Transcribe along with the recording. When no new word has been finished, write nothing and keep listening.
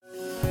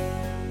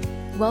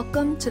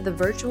Welcome to the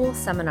virtual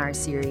seminar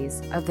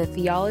series of the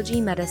Theology,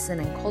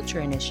 Medicine, and Culture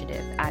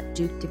Initiative at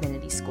Duke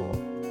Divinity School.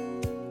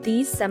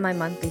 These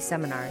semi-monthly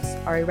seminars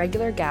are a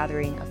regular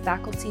gathering of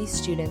faculty,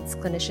 students,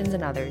 clinicians,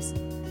 and others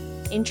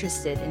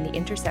interested in the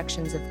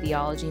intersections of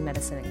theology,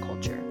 medicine, and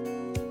culture.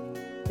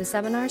 The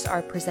seminars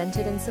are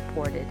presented and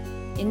supported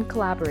in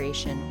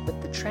collaboration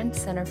with the Trent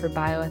Center for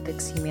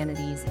Bioethics,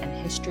 Humanities, and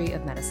History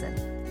of Medicine.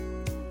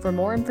 For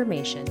more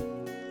information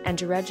and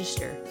to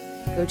register,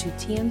 go to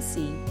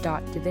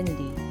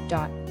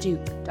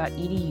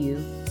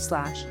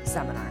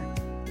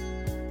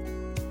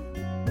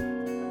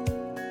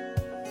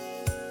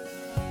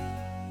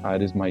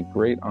It is my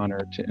great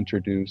honor to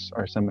introduce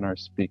our seminar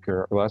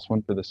speaker, our last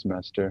one for the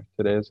semester,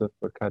 Teresa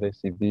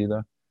Forcades y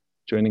Vila,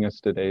 joining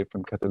us today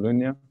from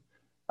Catalonia.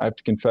 I have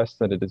to confess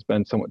that it has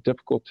been somewhat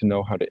difficult to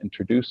know how to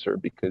introduce her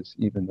because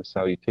even the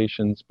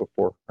salutations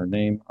before her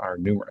name are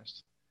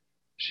numerous.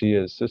 She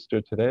is Sister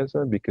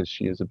Teresa because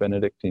she is a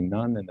Benedictine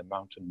nun in the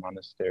mountain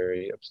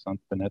monastery of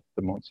Saint Benet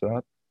de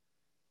Montserrat.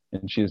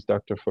 And she is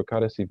Dr.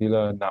 Forcades y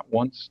Vila not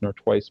once nor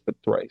twice, but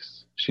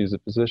thrice. She is a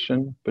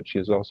physician, but she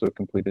has also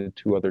completed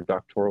 2 other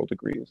doctoral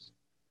degrees.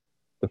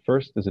 The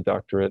first is a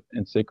doctorate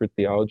in sacred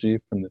theology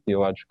from the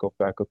Theological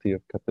Faculty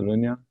of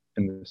Catalonia,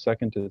 and the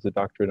second is a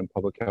doctorate in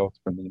public health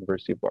from the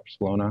University of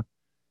Barcelona,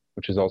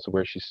 which is also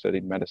where she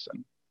studied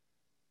medicine.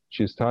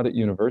 She has taught at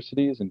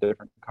universities in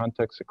different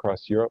contexts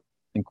across Europe,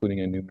 including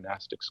a new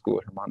monastic school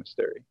at her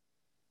monastery.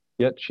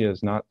 Yet she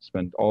has not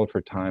spent all of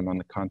her time on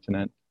the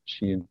continent.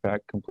 She in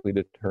fact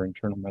completed her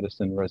internal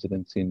medicine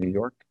residency in New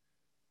York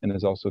and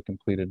has also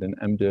completed an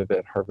MDiv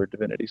at Harvard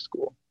Divinity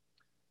School.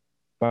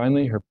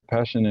 Finally, her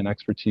passion and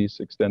expertise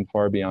extend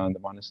far beyond the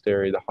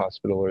monastery, the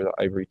hospital, or the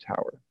ivory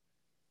tower.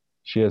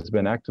 She has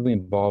been actively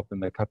involved in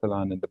the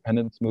Catalan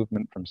independence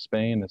movement from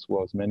Spain, as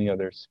well as many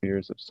other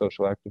spheres of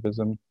social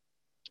activism.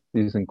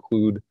 These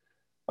include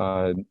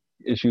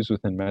issues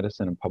within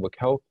medicine and public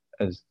health,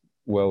 as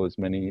well as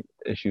many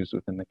issues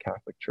within the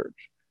Catholic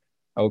Church.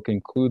 I will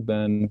conclude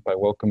then by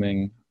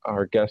welcoming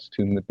our guest,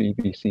 whom the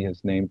BBC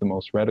has named the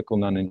most radical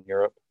nun in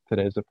Europe,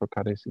 Teresa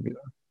Forcades y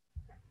Vila.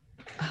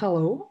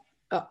 Hello,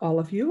 all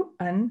of you,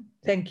 and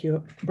thank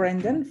you,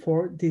 Brendan,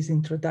 for this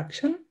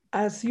introduction.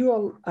 As you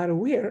all are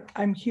aware,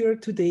 I'm here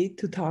today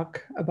to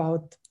talk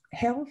about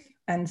health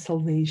and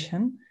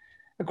salvation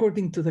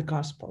according to the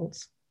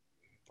Gospels.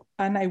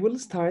 And I will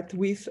start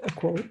with a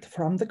quote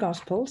from the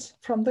Gospels,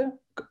 from the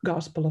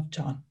Gospel of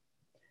John.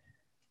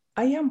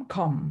 I am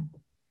come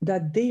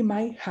that they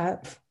might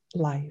have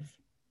life,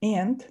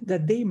 and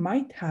that they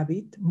might have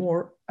it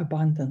more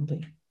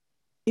abundantly.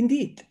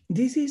 Indeed,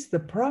 this is the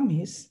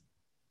promise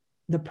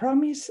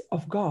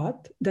of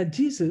God that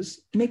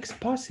Jesus makes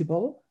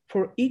possible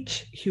for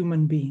each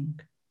human being.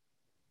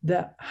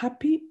 The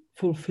happy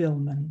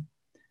fulfillment,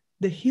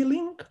 the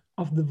healing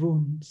of the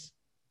wounds,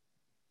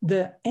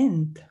 the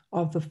end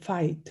of the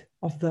fight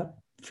of the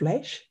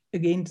flesh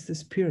against the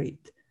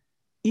spirit,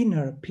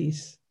 inner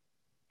peace,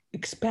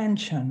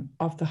 expansion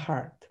of the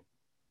heart.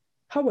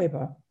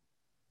 However,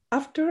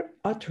 after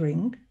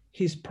uttering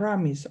his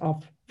promise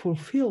of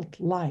fulfilled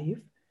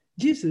life,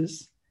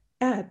 Jesus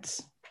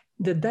adds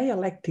the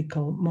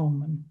dialectical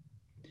moment.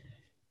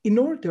 In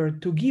order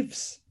to give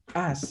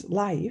us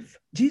life,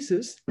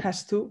 Jesus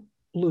has to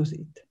lose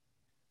it.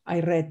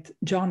 I read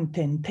John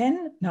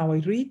 10:10, now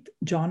I read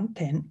John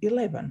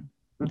 10:11,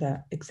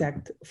 the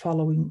exact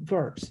following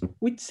verse,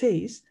 which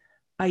says,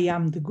 I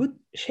am the good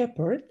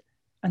shepherd,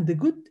 and the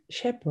good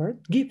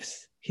shepherd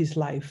gives his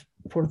life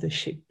for the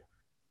sheep.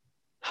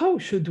 How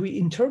should we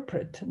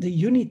interpret the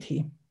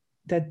unity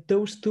that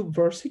those 2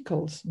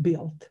 versicles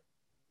build?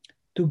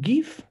 To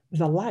give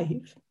the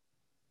life,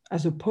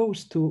 as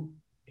opposed to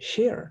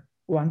share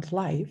one's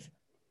life,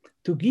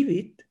 to give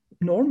it,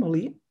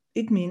 normally,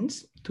 it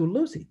means to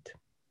lose it,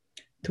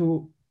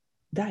 to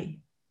die.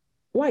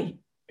 Why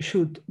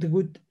should the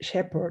good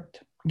shepherd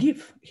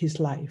give his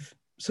life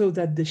so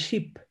that the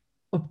sheep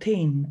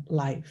obtain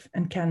life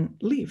and can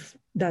live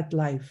that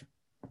life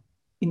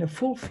in a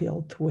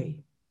fulfilled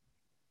way?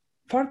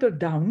 Further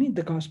down in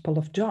the Gospel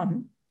of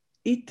John,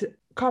 it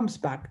comes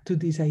back to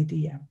this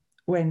idea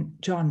when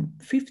John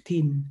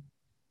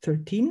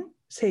 15:13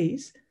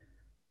 says,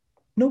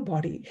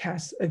 nobody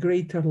has a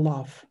greater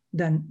love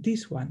than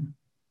this one,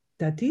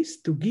 that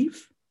is to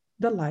give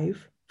the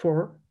life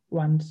for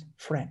one's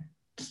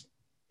friends.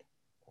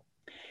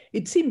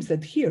 It seems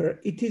that here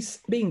it is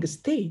being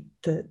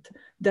stated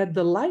that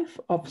the life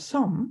of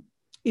some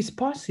is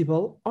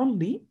possible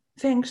only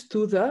thanks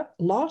to the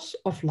loss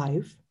of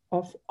life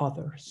of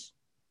others.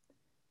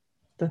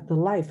 That the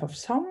life of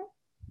some,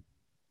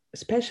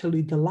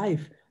 especially the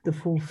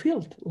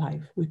fulfilled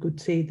life, we could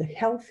say the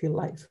healthy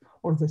life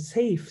or the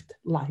saved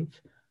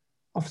life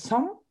of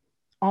some,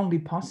 only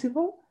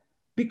possible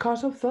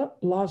because of the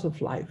loss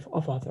of life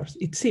of others.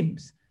 It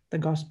seems the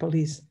Gospel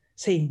is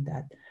saying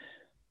that.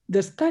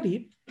 The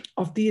study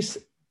of these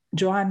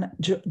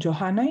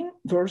Johannine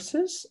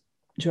verses,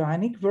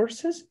 Johannic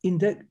verses in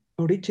the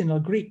original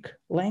Greek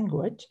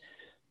language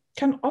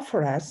can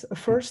offer us a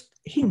first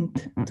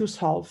hint to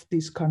solve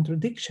this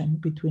contradiction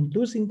between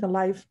losing the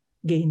life,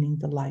 gaining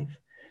the life.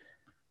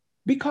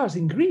 Because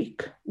in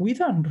Greek, we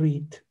don't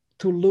read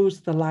to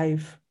lose the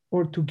life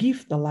or to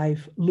give the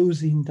life,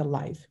 losing the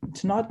life.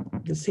 It's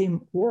not the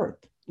same word,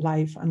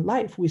 life and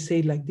life. We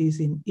say like this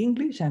in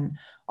English and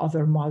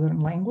other modern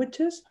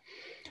languages,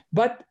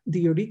 but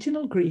the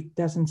original Greek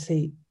doesn't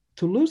say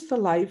to lose the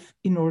life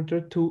in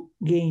order to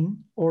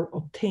gain or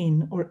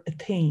obtain or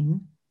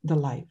attain the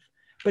life.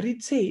 But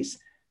it says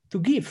to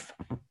give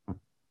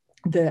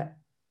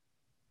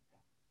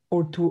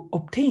or to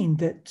obtain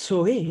the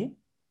zoe,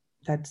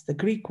 that's the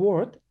Greek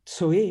word,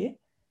 zoe,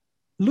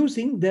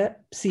 losing the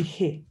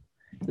psyche.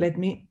 Let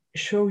me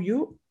show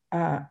you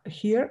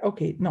here.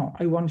 Okay, no,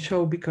 I won't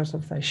show because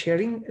of the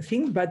sharing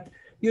thing, but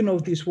you know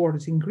these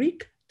words in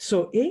Greek,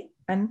 zoe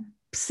and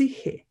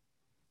psyche,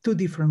 two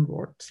different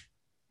words.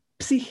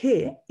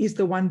 Psyche is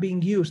the one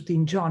being used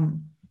in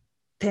John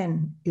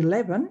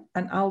 10:11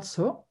 and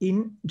also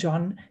in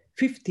John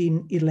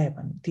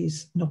 15:11.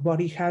 This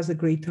nobody has a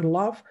greater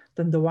love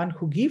than the one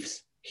who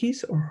gives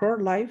his or her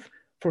life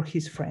for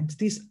his friends.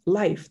 This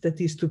life that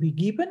is to be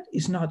given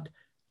is not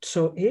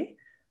zoe.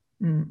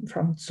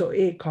 From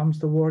zoe comes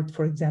the word,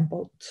 for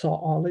example,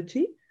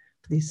 zoology,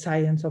 the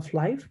science of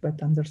life,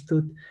 but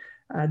understood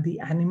at the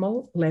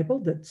animal level,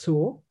 that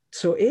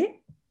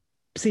zoe.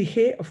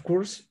 Psyche, of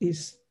course,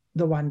 is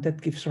the one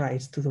that gives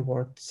rise to the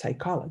word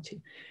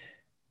psychology.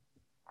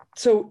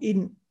 So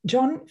in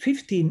John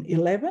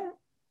 15:11,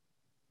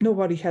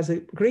 nobody has a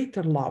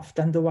greater love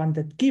than the one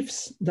that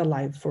gives the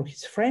life for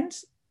his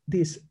friends.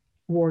 This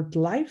word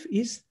life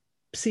is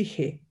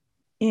psyche.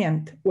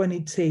 And when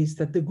it says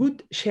that the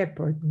good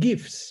shepherd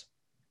gives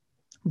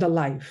the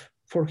life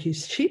for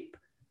his sheep,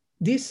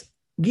 this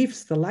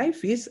gives the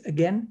life is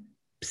again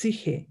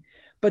psyche.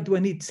 But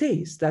when it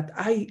says that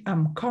I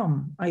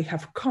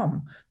have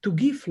come to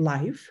give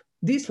life,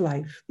 this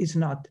life is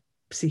not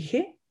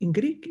psyche, in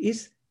Greek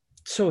is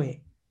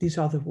zoe, this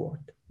other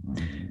word.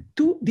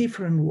 Two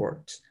different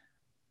words,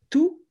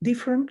 two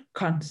different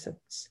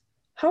concepts.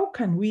 How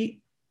can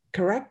we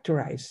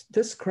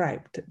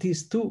describe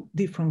these two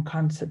different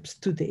concepts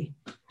today?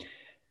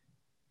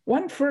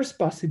 One first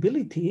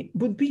possibility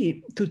would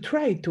be to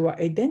try to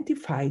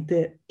identify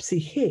the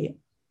psyche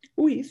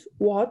with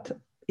what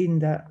in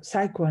the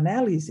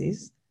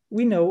psychoanalysis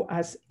we know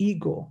as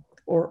ego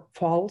or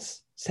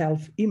false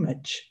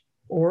self-image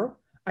or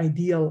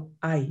ideal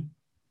I.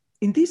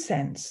 In this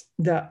sense,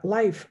 the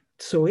life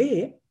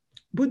zoe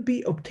would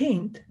be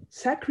obtained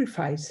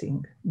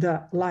sacrificing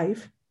the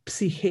life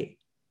psyche,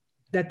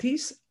 that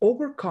is,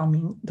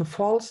 overcoming the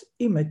false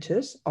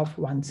images of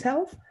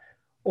oneself,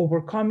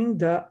 overcoming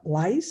the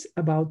lies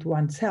about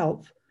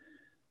oneself.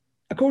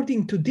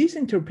 According to this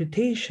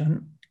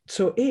interpretation,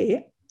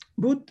 zoe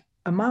would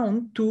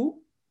amount to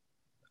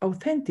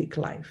authentic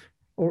life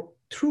or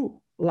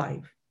true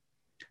life,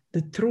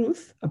 the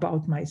truth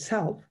about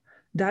myself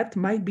that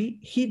might be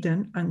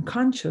hidden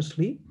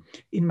unconsciously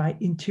in my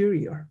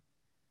interior,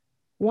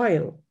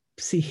 while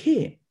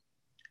psyche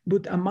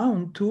would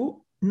amount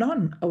to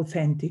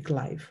non-authentic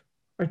life,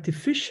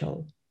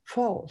 artificial,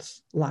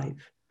 false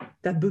life.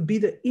 That would be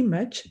the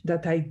image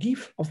that I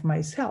give of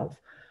myself,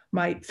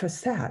 my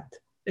facade,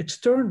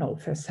 external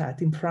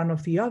facade in front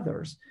of the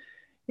others,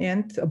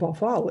 and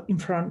above all, in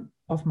front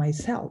of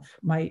myself,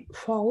 my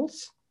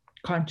false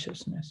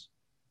consciousness.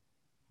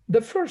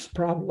 The first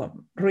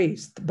problem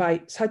raised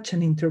by such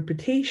an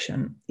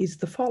interpretation is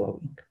the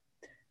following.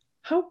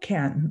 How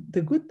can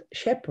the Good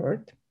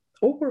Shepherd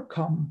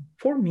overcome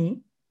for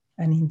me,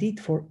 and indeed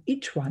for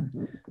each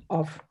one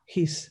of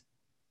his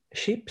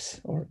sheep,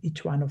 or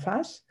each one of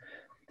us,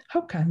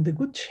 how can the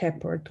Good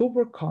Shepherd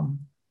overcome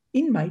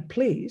in my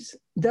place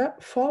the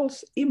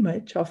false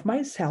image of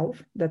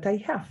myself that I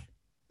have,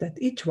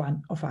 that each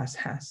one of us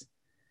has?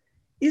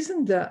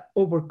 Isn't the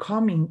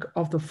overcoming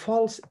of the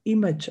false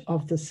image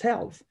of the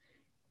self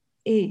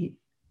a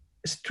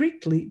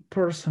strictly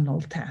personal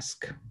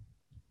task?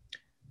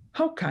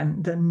 How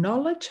can the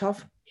knowledge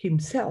of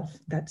himself,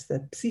 that's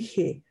the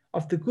psyche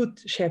of the Good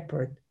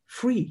Shepherd,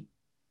 free,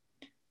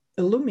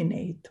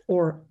 illuminate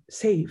or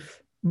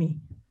save me?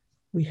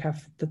 We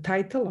have the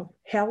title of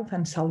health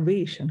and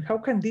salvation. How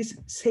can this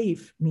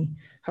save me?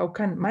 How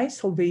can my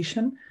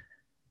salvation,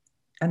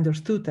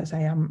 understood as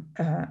I am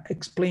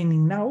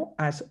explaining now,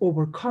 as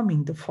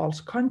overcoming the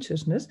false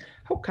consciousness,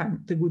 how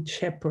can the Good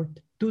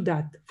Shepherd do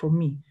that for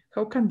me?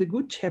 How can the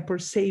Good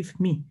Shepherd save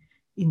me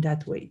in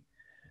that way?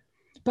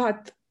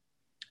 But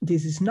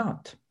this is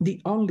not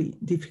the only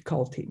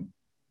difficulty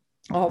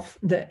of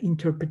the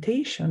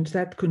interpretations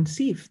that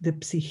conceive the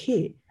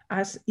psyche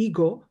as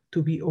ego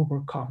to be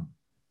overcome.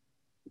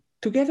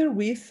 Together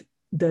with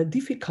the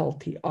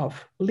difficulty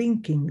of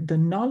linking the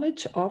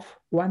knowledge of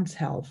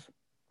oneself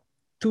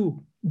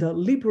to the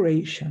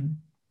liberation,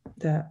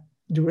 the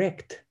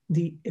direct,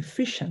 the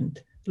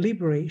efficient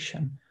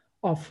liberation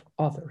of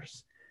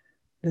others,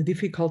 the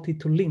difficulty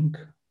to link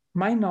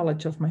my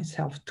knowledge of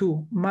myself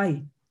to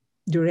my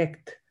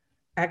direct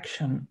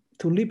action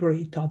to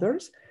liberate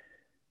others,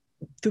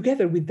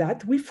 together with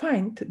that, we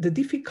find the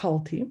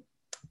difficulty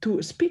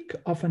to speak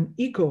of an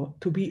ego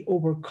to be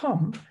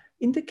overcome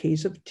in the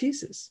case of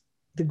Jesus,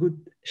 the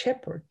Good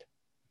Shepherd,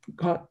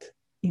 God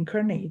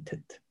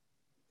incarnated.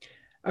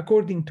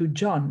 According to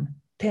John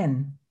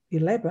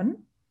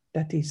 10:11,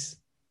 that is,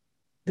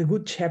 the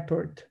Good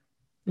Shepherd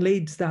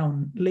lays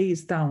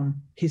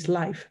down his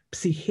life,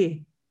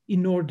 psyche,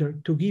 in order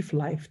to give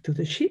life to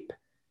the sheep.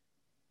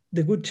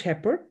 The Good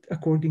Shepherd,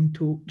 according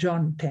to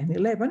John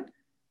 10:11,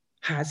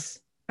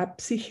 has a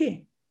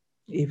psyche.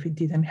 If it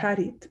didn't have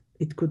it,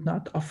 it could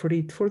not offer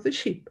it for the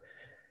sheep.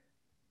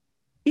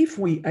 If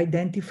we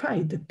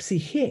identify the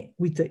psyche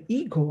with the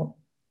ego,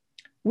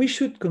 we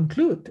should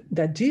conclude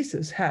that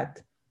Jesus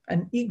had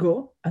an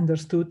ego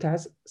understood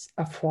as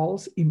a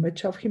false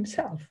image of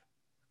himself,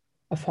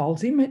 a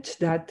false image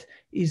that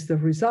is the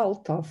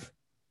result of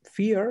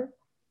fear,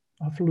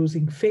 of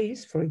losing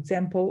face, for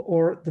example,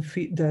 or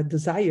the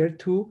desire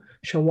to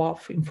show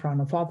off in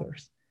front of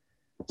others.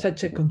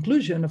 Such a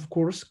conclusion, of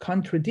course,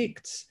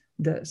 contradicts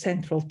the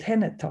central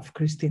tenet of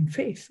Christian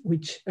faith,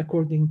 which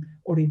according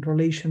or in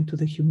relation to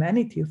the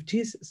humanity of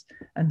Jesus,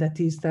 and that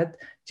is that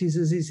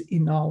Jesus is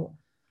in all,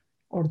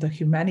 or the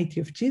humanity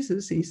of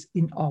Jesus is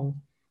in all,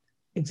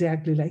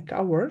 exactly like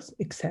ours,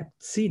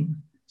 except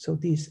sin. So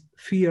this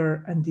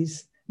fear and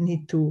this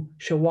need to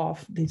show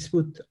off, this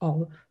would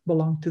all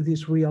belong to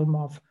this realm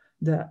of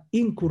the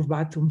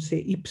incurvatum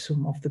se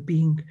ipsum, of the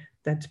being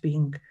that's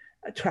being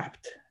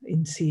trapped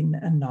in sin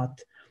and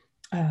not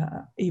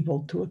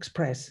able to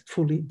express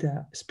fully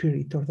the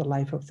spirit or the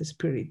life of the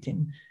spirit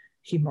in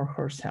him or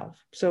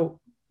herself. So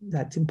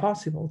that's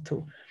impossible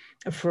to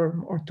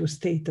affirm or to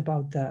state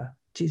about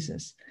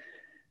Jesus.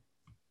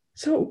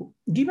 So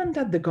given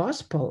that the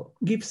gospel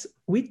gives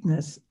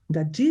witness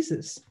that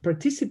Jesus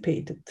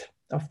participated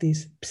of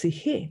this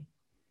psyche,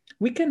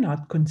 we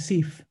cannot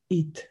conceive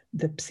it,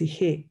 the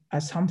psyche,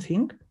 as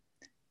something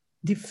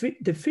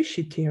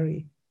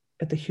deficitary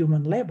at the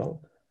human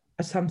level,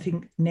 as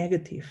something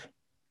negative.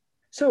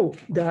 So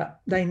the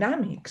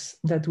dynamics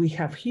that we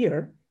have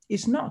here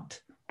is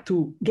not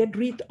to get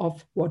rid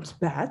of what's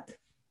bad,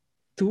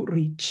 to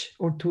reach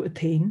or to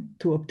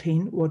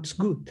obtain what's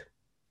good.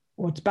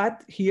 What's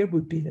bad here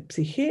would be the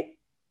psyche,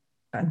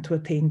 and to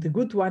attain the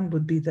good one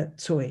would be the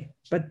zoe.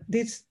 But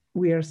this,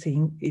 we are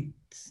saying, it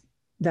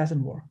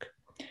doesn't work.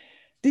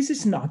 This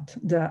is not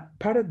the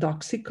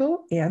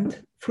paradoxical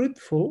and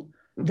fruitful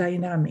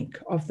dynamic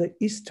of the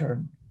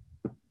Eastern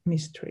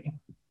mystery.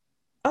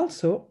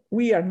 Also,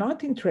 we are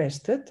not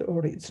interested,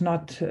 or it's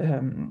not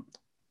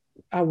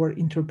our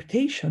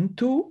interpretation,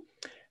 to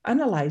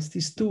analyze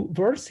these two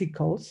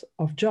versicles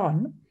of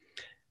John,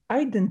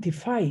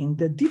 identifying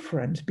the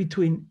difference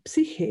between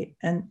psyche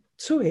and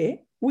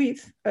zoe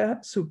with a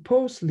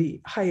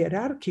supposedly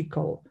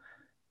hierarchical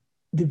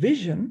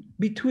division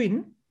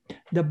between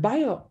the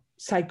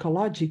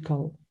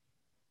biopsychological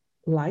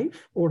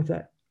life or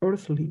the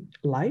earthly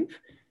life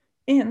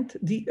and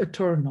the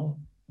eternal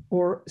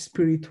or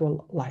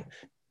spiritual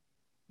life.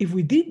 If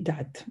we did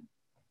that,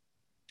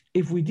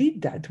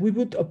 we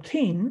would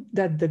obtain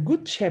that the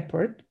Good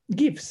Shepherd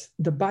gives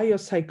the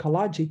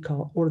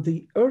biopsychological or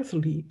the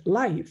earthly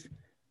life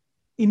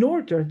in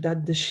order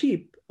that the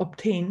sheep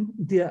obtain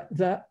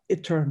the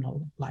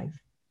eternal life.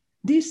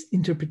 This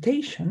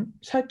interpretation,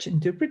 such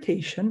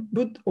interpretation,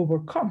 would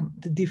overcome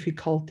the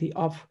difficulty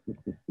of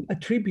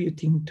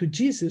attributing to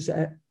Jesus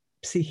a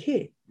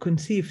psyche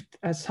conceived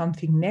as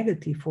something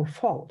negative or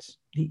false,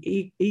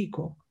 the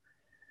ego.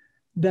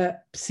 The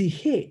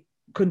psyche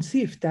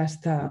conceived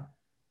as the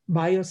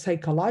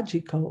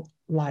biopsychological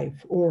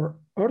life or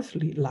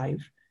earthly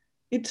life,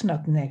 it's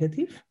not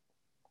negative,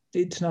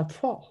 it's not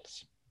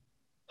false.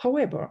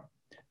 However,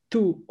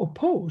 to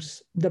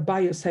oppose the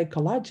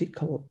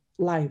biopsychological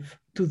life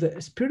to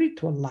the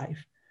spiritual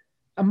life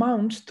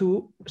amounts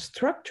to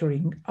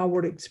structuring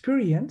our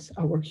experience,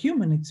 our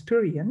human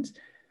experience,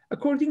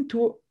 according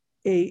to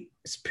a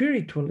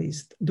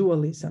spiritualist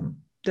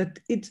dualism that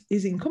it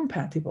is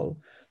incompatible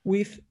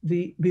with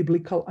the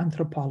biblical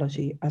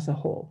anthropology as a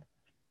whole.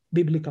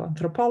 Biblical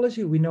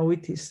anthropology, we know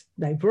it is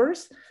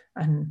diverse,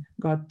 and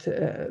God,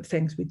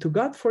 thanks be to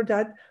God for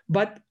that,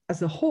 but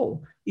as a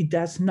whole, it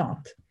does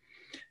not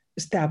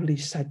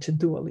establish such a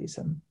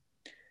dualism.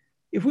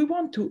 If we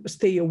want to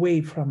stay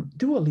away from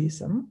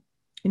dualism,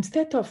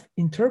 instead of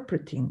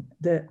interpreting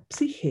the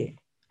psyche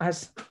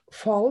as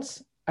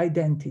false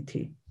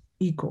identity,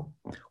 ego,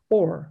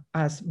 or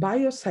as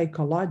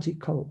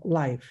biopsychological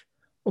life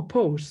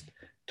opposed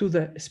to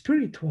the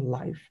spiritual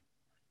life,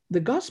 the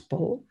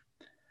gospel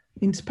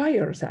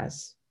inspires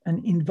us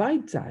and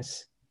invites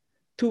us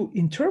to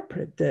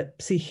interpret the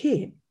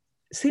psyche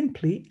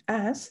simply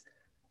as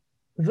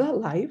the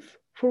life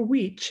for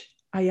which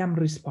I am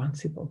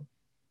responsible.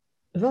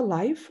 The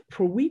life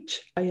for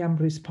which I am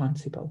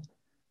responsible.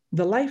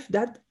 The life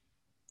that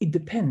it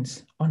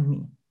depends on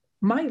me.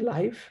 My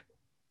life,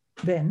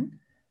 then,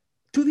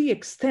 to the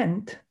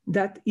extent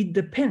that it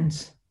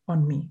depends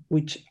on me,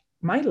 which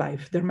my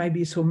life, there might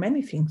be so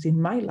many things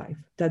in my life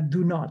that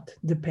do not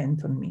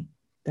depend on me.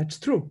 That's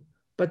true,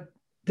 but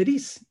there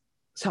is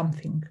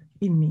something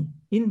in me,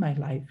 in my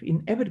life,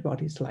 in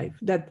everybody's life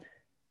that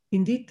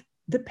indeed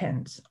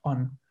depends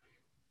on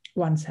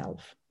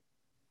oneself.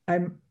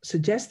 I'm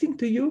suggesting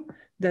to you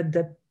that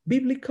the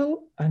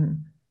biblical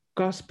and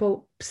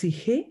gospel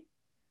psyche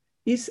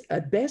is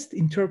at best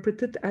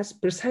interpreted as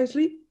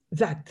precisely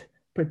that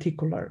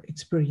particular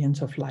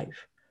experience of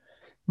life.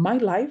 My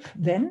life,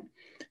 then,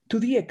 to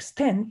the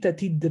extent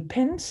that it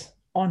depends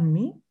on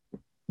me,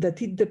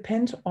 that it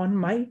depends on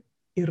my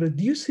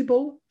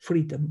irreducible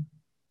freedom.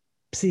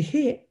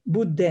 Psyche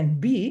would then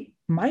be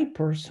my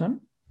person,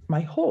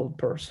 my whole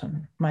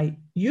person, my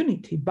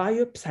unity,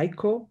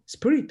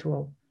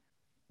 bio-psycho-spiritual,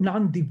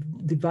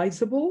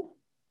 non-divisible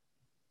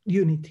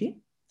unity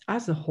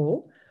as a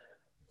whole,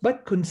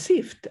 but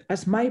conceived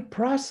as my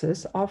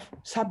process of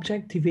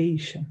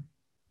subjectivation,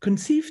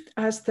 conceived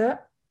as the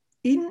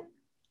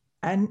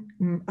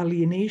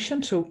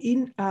alienation, so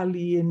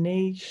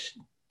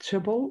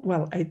inalienable,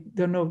 well, I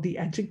don't know the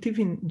adjective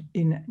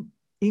in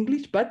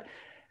English, but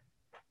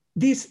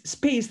this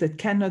space that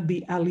cannot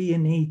be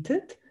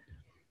alienated,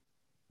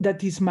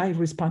 that is my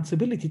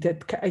responsibility,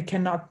 that I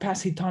cannot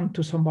pass it on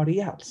to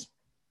somebody else.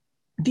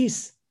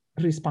 This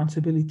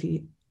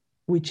responsibility,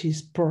 which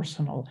is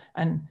personal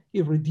and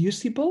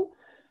irreducible,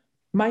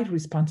 my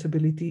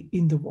responsibility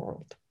in the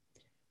world.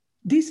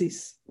 This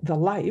is the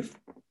life,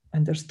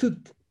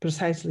 understood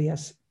precisely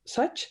as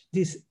such.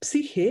 This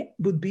psyche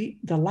would be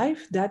the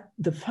life that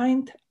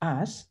defined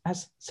us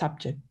as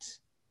subjects.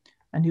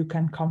 And you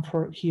can come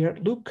for here,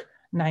 Luke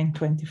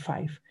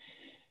 9:25.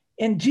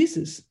 And this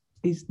is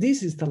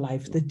the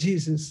life that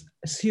Jesus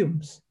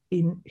assumes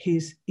in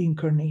his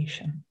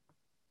incarnation.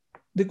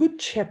 The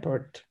Good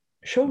Shepherd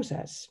shows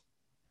us,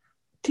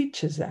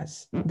 teaches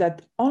us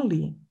that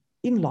only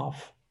in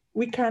love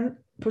we can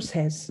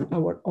possess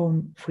our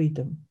own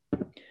freedom,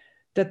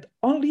 that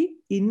only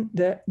in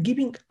the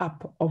giving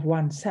up of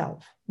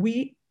oneself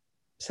we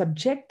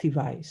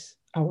subjectivize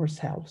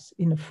ourselves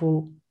in a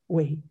full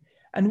way.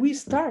 And we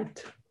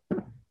start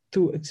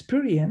to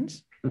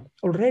experience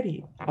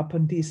already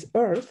upon this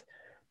earth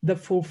the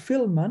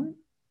fulfillment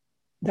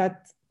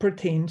that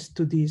pertains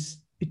to this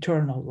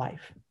eternal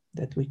life,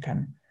 that we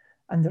can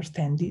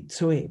understand it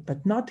so,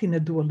 but not in a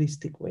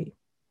dualistic way.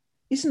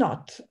 It's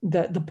not,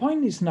 the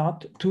point is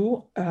not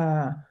to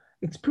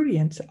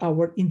experience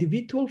our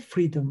individual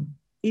freedom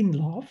in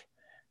love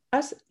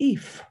as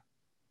if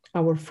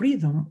our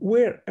freedom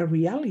were a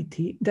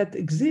reality that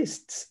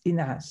exists in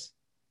us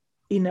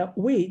in a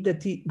way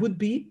that it would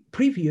be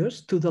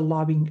previous to the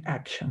loving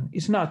action.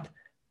 It's not,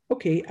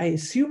 okay, I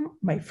assume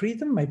my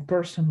freedom, my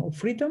personal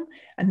freedom,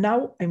 and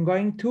now I'm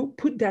going to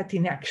put that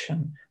in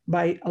action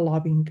by a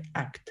loving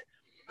act.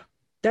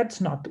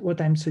 That's not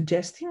what I'm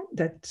suggesting,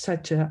 that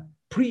such a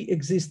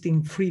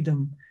pre-existing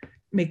freedom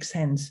makes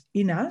sense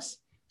in us,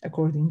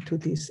 according to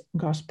this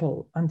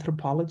gospel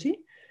anthropology,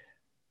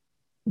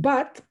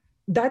 but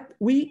that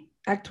we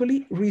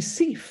actually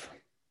receive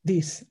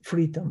this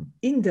freedom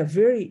in the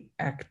very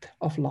act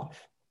of love,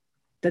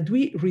 that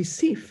we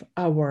receive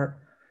our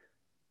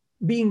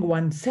being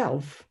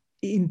oneself,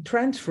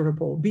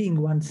 intransferable being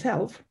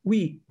oneself,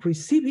 we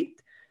receive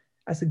it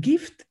as a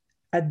gift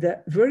at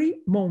the very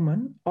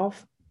moment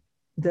of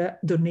the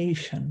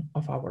donation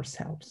of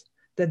ourselves,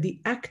 that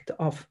the act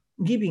of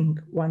giving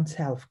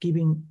oneself,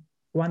 giving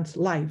one's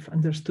life,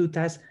 understood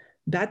as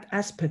that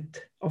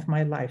aspect of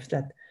my life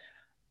that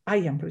I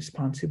am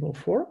responsible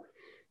for,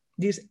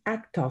 this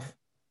act of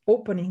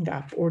opening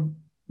up or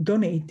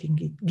donating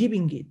it,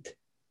 giving it,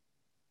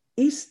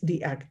 is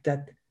the act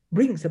that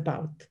brings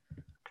about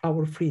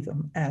our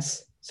freedom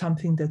as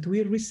something that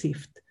we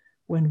received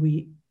when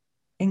we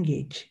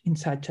engage in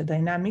such a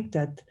dynamic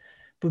that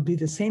would be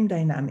the same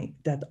dynamic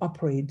that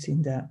operates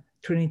in the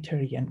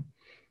Trinitarian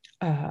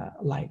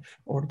life,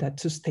 or that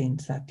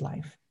sustains that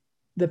life.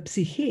 The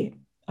psyche,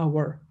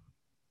 our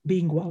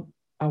being well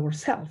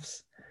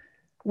ourselves,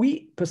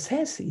 we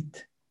possess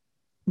it,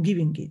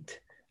 giving it,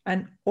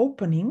 and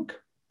opening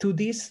to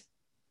this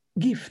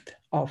gift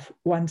of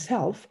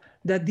oneself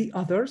that the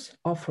others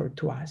offer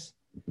to us.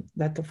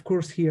 That, of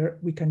course, here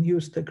we can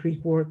use the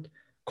Greek word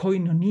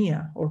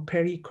koinonia or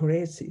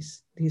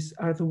perikoresis. These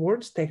are the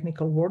words,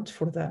 technical words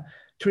for the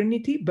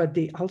Trinity, but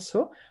they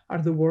also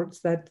are the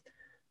words that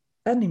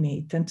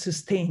animate and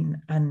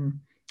sustain and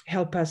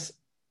help us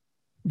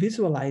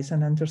visualize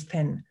and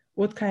understand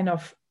what kind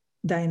of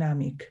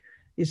dynamic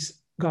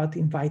is God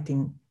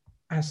inviting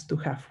us to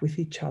have with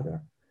each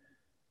other.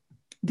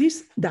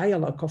 This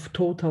dialogue of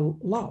total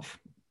love,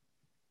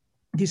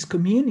 this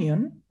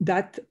communion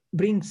that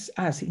brings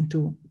us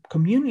into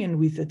communion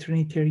with the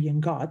Trinitarian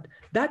God,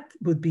 that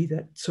would be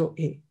the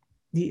Zoe,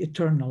 the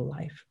eternal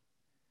life.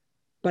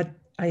 But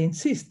I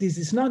insist, this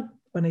is not,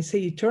 when I say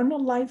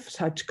eternal life,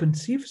 such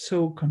conceived,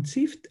 so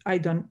conceived, I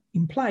don't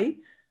imply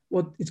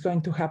what is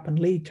going to happen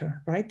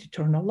later, right?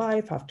 Eternal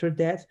life after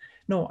death.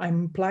 No,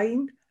 I'm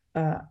implying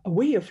a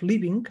way of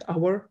living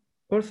our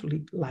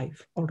earthly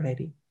life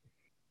already.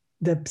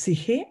 The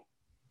psyche,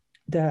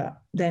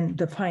 then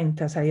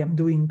defined as I am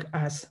doing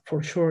as,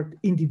 for short,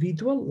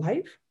 individual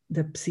life,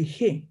 the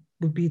psyche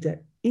would be the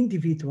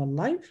individual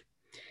life.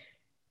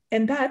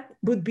 And that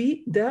would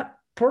be the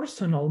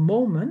personal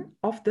moment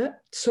of the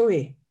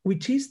Zoe,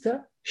 which is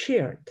the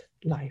shared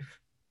life.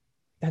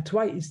 That's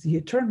why it's the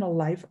eternal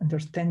life,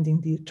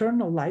 understanding the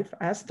eternal life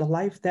as the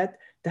life that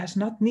does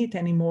not need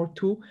anymore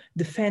to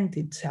defend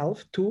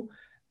itself, to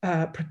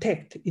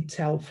protect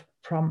itself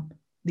from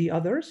the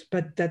others,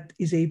 but that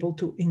is able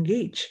to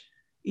engage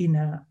in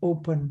an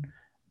open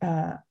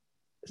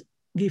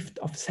gift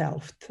of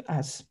self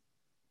as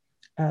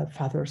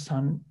Father,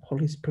 Son,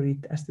 Holy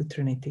Spirit, as the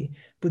Trinity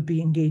would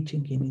be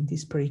engaging in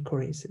these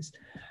perichoresis.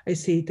 I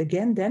say it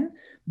again then,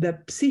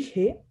 the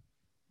psyche,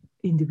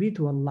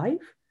 individual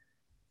life,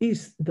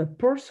 is the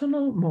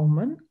personal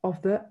moment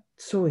of the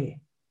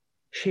Zoe,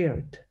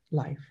 shared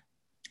life.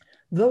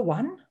 The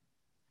one,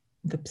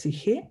 the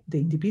psyche, the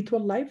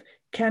individual life,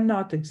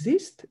 cannot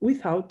exist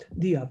without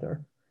the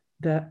other,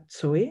 the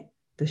Zoe,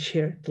 the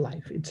shared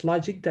life. It's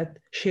logic that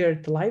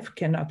shared life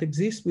cannot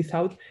exist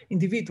without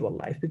individual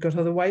life, because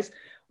otherwise,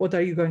 what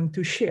are you going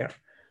to share?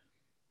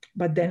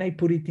 But then I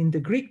put it in the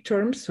Greek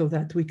terms so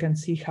that we can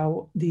see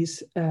how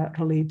this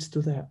relates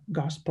to the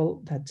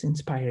gospel that's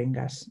inspiring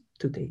us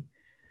today.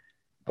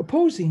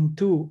 Opposing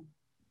to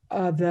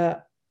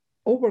the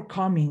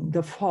overcoming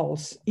the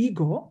false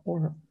ego,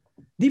 or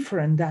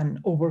different than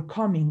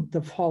overcoming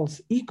the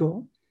false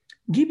ego,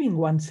 giving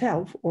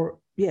oneself,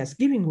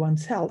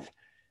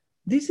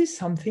 this is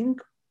something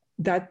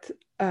that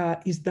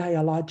is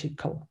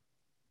dialogical.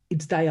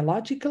 It's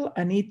dialogical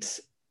and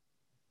it's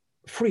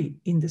free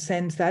in the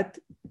sense that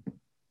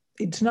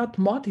it's not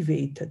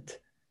motivated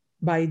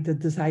by the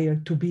desire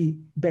to be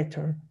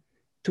better,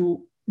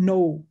 to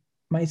know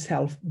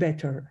myself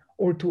better,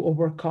 or to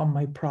overcome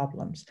my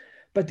problems.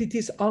 But it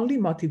is only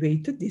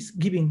motivated, this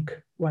giving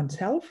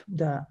oneself,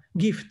 the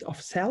gift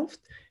of self,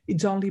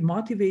 it's only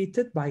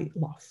motivated by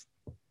love.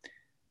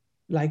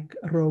 Like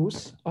a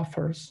rose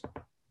offers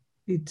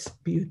its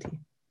beauty.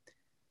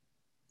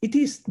 It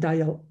is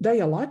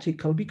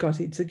dialogical because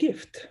it's a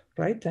gift,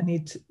 right? And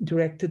it's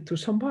directed to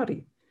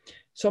somebody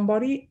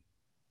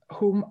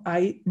whom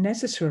I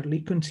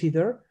necessarily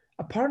consider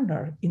a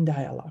partner in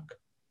dialogue,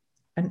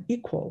 an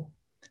equal,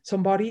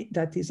 somebody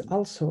that is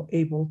also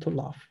able to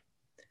love.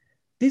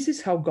 This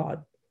is how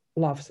God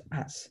loves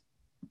us.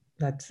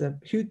 That's a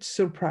huge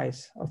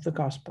surprise of the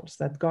Gospels,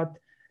 that God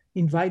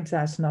invites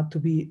us not to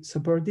be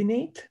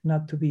subordinate,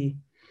 not to be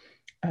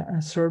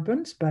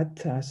servants,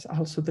 but as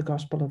also the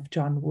Gospel of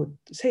John would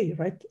say,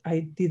 right?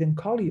 I didn't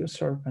call you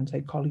servants,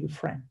 I call you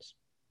friends.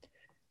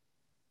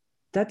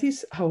 That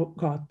is how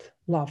God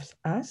loves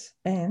us,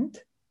 and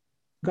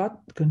God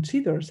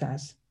considers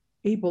us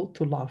able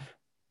to love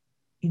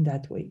in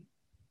that way.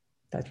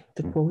 That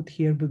the quote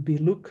here would be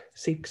Luke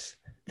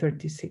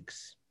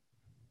 6:36.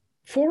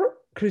 For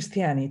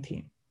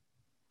Christianity,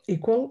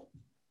 equal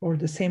or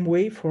the same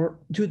way for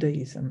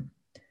Judaism,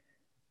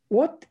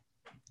 what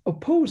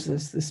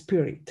opposes the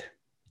Spirit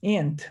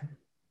and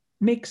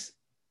makes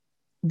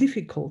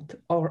difficult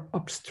or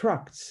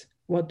obstructs,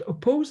 what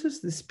opposes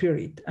the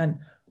Spirit and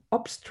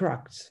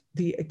obstructs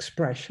the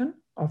expression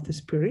of the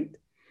Spirit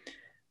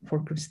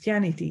for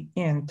Christianity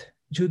and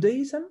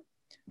Judaism,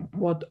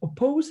 what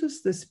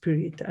opposes the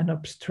Spirit and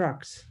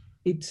obstructs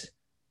its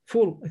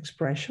full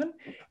expression,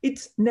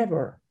 it's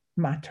never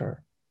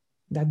matter.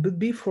 That would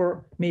be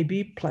for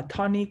maybe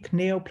Platonic,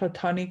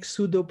 Neoplatonic,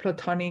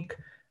 Pseudo-Platonic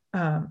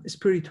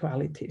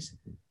spiritualities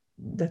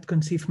that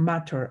conceive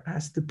matter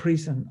as the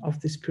prison of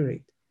the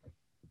Spirit,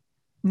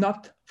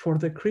 not for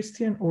the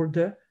Christian or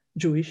the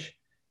Jewish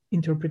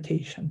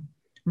interpretation.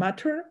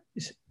 Matter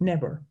is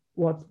never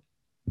what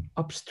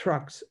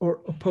obstructs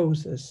or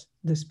opposes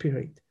the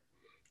Spirit.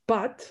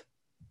 But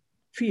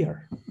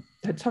fear,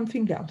 that's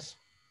something else.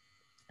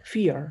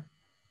 Fear,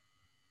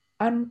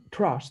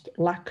 untrust,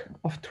 lack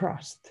of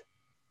trust,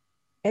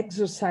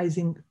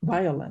 exercising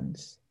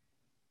violence,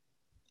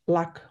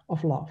 lack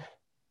of love.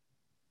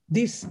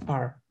 These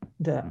are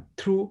the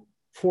true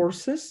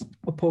forces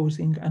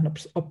opposing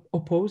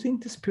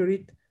the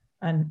Spirit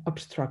and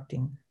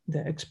obstructing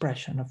the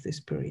expression of the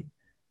Spirit.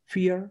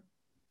 Fear,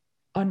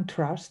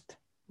 untrust,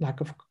 lack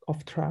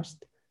of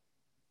trust,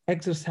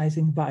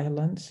 exercising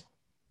violence,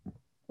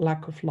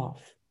 lack of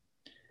love.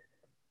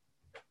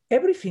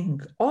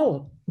 Everything,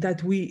 all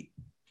that we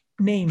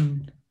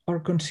name or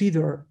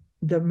consider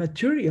the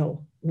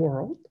material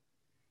world,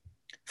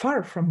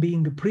 far from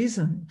being a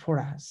prison for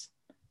us,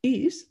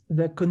 is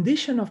the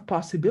condition of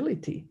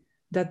possibility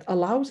that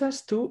allows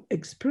us to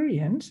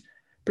experience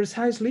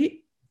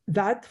precisely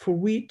that for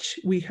which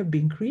we have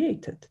been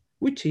created,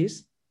 which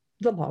is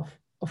the love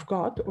of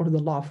God, or the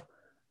love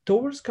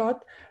towards God,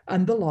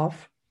 and the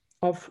love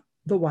of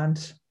the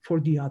ones for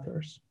the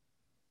others.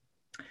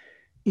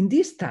 In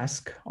this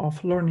task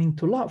of learning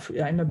to love,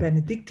 I'm a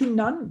Benedictine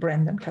nun,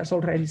 Brendan has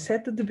already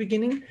said at the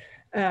beginning,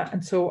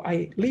 and so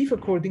I live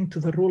according to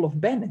the rule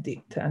of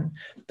Benedict. And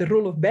the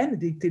rule of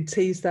Benedict, it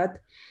says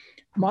that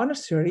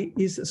monastery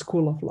is a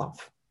school of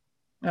love.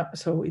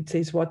 So it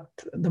says what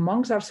the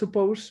monks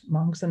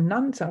and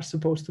nuns are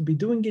supposed to be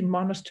doing in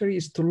monastery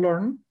is to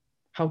learn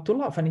how to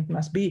love. And it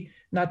must be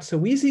not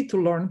so easy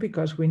to learn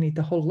because we need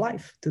a whole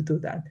life to do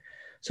that.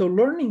 So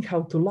learning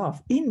how to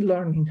love, in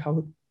learning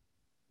how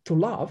to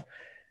love,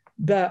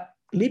 the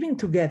living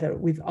together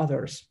with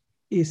others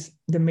is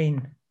the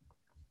main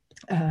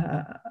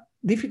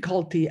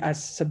difficulty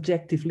as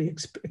subjectively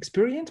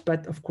experienced,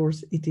 but of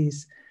course it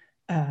is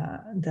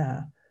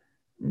the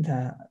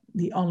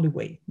only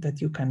way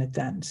that you can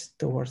advance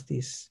towards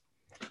this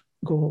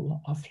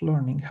goal of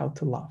learning how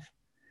to love.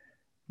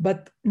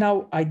 But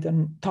now I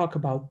don't talk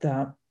about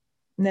the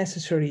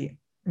necessary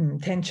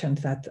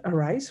tensions that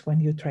arise when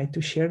you try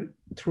to share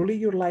truly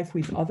your life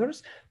with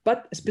others,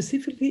 but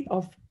specifically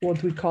of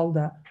what we call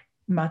the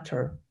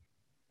matter.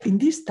 In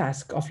this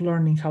task of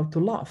learning how to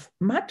love,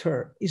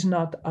 matter is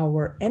not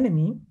our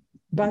enemy,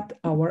 but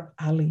our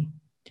ally,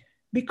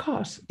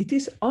 because it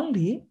is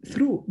only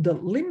through the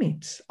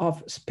limits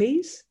of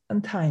space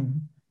and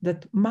time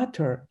that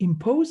matter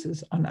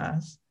imposes on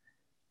us,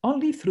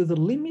 only through the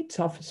limits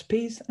of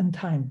space and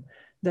time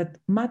that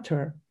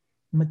matter,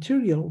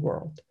 material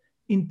world,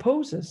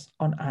 imposes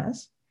on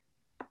us,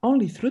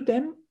 only through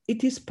them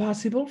it is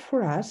possible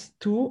for us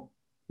to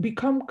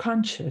become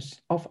conscious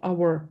of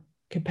our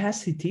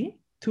capacity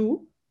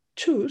to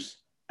choose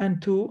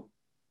and to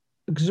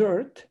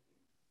exert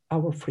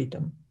our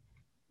freedom.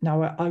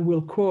 Now I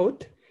will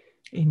quote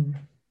in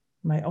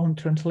my own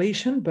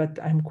translation, but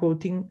I'm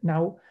quoting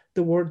now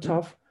the words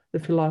of the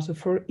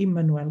philosopher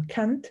Immanuel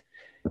Kant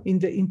in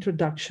the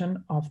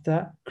introduction of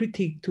the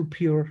Critique to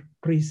Pure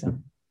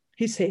Reason.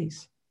 He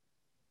says,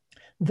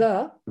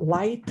 "The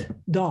light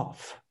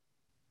dove,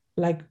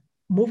 like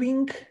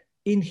moving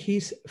in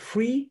his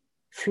free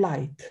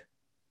flight,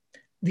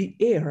 the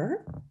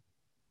air,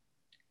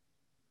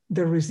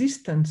 the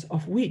resistance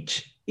of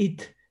which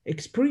it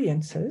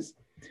experiences,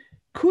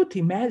 could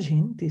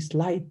imagine, this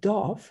light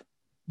dove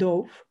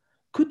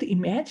could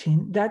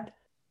imagine that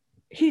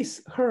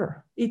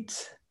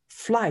its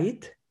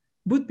flight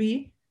would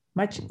be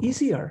much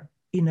easier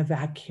in a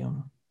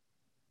vacuum.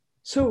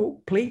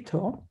 So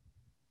Plato,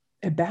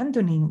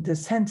 abandoning the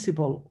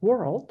sensible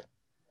world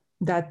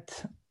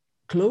that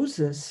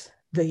closes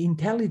the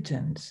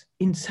intelligence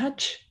in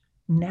such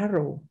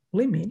narrow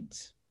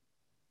limits,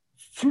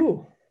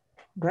 flew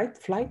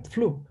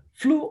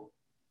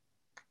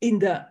in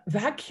the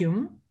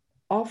vacuum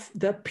of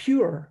the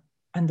pure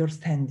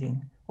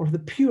understanding or the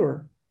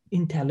pure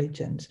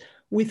intelligence,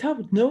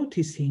 without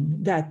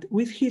noticing that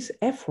with his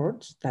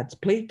efforts, that's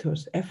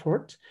Plato's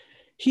efforts,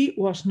 he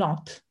was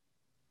not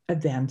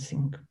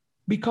advancing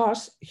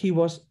because he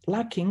was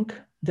lacking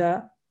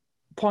the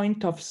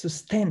point of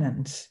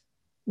sustenance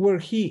where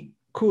he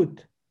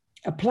could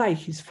apply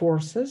his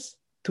forces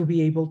to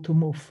be able to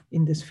move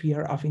in the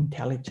sphere of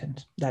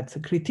intelligence." That's a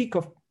critique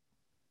of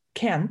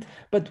Kant,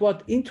 but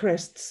what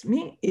interests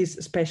me is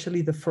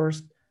especially the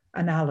first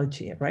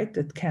analogy, right,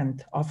 that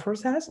Kant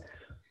offers us.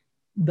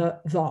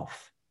 The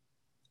dove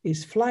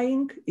is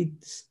flying,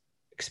 it's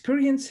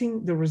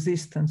experiencing the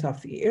resistance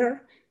of the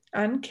air,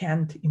 and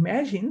Kant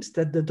imagines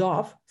that the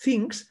dove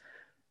thinks,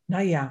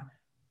 "Naya,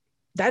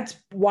 that's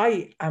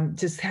why I'm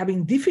just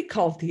having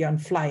difficulty on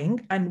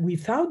flying, and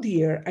without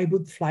the air, I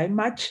would fly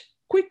much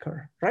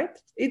quicker," right?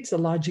 It's a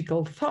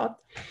logical thought,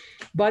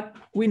 but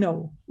we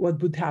know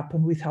what would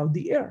happen without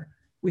the air.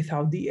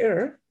 Without the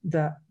air,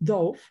 the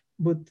dove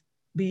would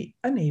be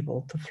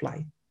unable to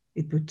fly.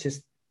 It would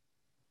just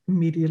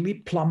immediately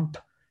plump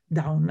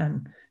down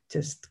and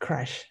just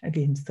crash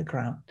against the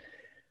ground.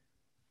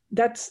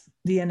 That's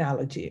the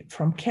analogy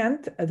from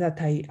Kant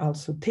that I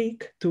also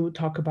take to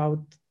talk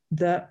about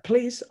the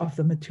place of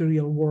the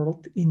material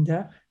world in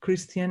the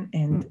Christian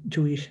and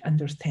Jewish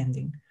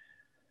understanding.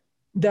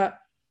 The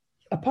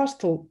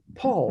Apostle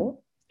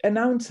Paul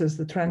announces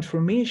the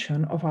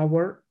transformation of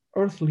our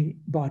earthly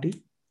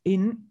body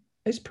in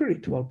a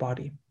spiritual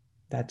body.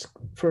 That's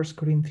 1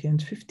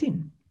 Corinthians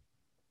 15.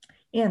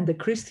 And the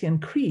Christian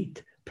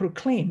Creed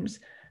proclaims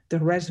the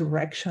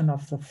resurrection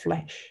of the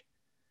flesh.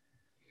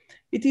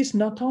 It is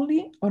not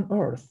only on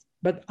earth,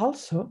 but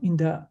also in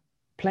the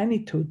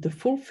plenitude, the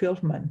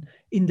fulfillment,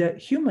 in the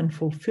human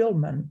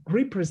fulfillment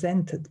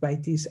represented by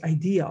this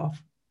idea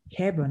of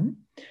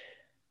heaven.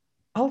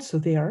 Also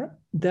there,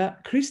 the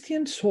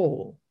Christian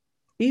soul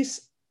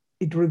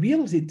it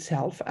reveals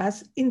itself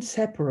as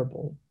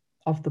inseparable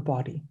of the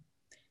body.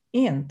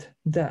 And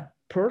the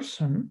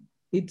person,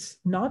 it's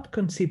not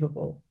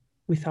conceivable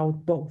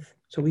without both.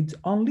 So it's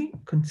only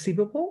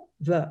conceivable,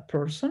 the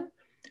person,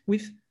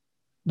 with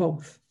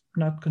both,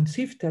 not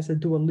conceived as a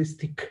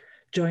dualistic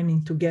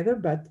joining together,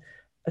 but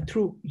a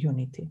true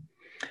unity.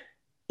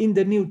 In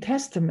the New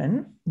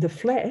Testament, the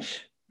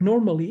flesh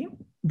normally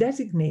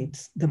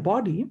designates the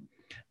body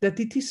that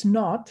it is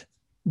not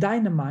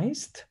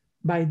dynamized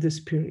by the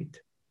spirit.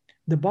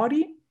 The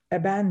body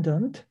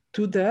abandoned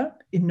to the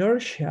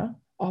inertia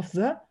of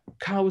the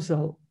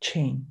causal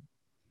chain.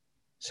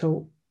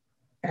 So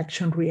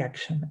action,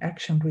 reaction,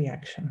 action,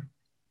 reaction.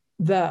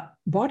 The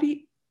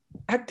body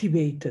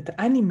activated,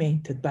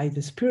 animated by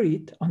the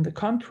spirit, on the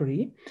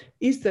contrary,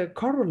 is the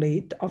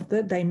correlate of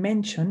the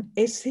dimension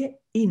esse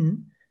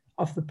in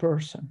of the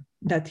person.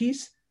 that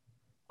is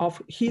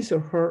of his or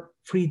her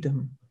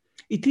freedom.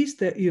 It is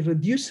the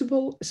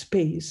irreducible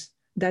space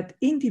that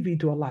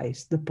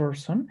individualizes the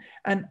person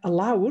and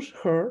allows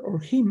her or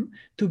him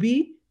to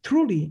be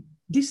truly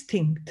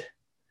distinct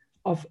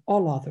of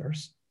all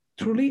others,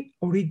 truly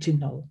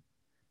original,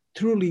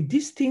 truly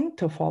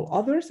distinct of all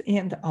others,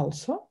 and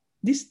also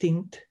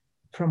distinct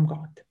from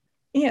God.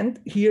 And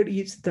here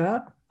is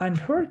the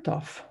unheard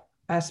of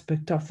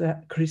aspect of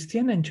the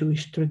Christian and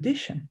Jewish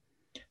tradition,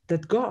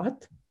 that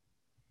God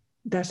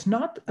does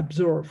not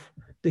absorb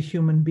the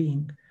human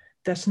being,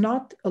 does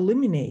not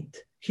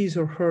eliminate his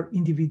or her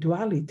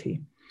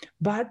individuality,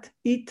 but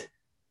it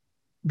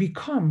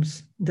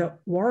becomes the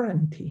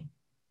warranty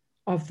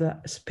of the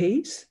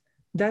space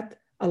that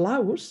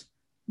allows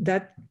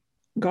that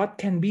God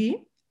can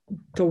be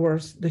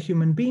towards the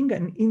human being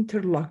an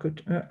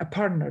interlocutor, a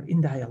partner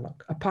in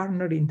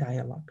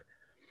dialogue,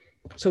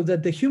 so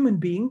that the human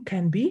being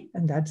can be,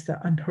 and that's the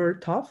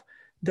unheard of,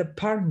 the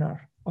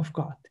partner of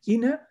God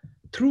in a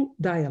true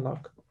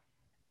dialogue.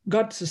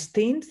 God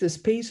sustains the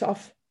space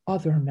of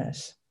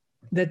otherness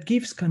that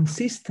gives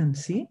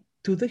consistency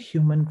to the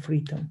human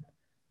freedom.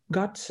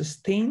 God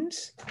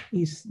sustains,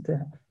 is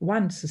the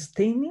one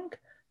sustaining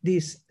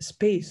this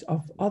space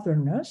of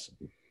otherness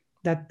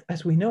that,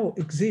 as we know,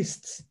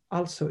 exists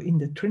also in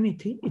the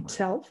Trinity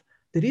itself.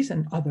 There is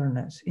an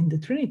otherness in the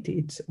Trinity.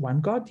 It's one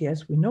God,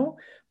 yes, we know,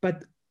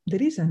 but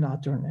there is an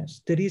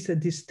otherness. There is a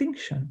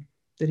distinction.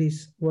 There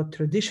is what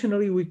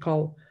traditionally we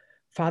call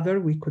Father.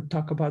 We could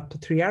talk about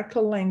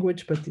patriarchal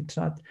language, but it's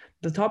not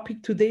the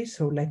topic today,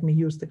 so let me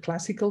use the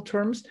classical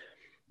terms.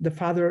 The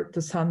Father,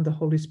 the Son, the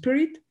Holy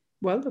Spirit.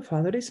 Well, the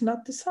Father is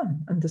not the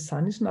Son, and the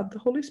Son is not the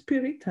Holy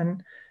Spirit,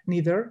 and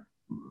neither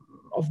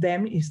of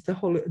them is the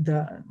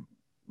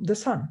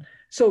Son.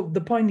 So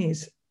the point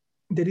is,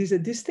 there is a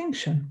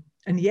distinction,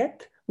 and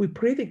yet we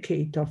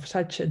predicate of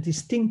such a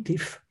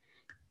distinctive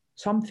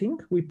something,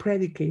 we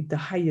predicate the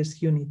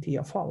highest unity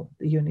of all,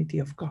 the unity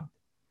of God.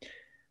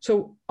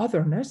 So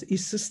otherness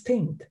is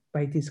sustained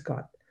by this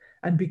God.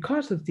 And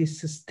because of this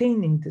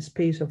sustaining the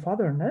space of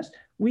otherness,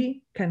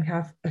 we can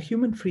have a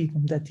human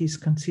freedom that is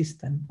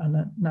consistent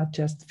and not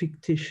just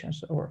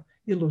fictitious or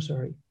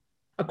illusory.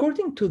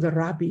 According to the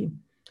Rabbi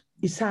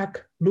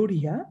Isaac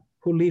Luria,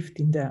 who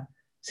lived in the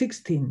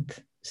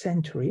 16th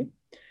century,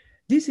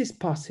 this is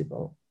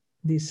possible.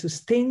 This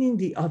sustaining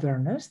the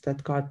otherness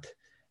that God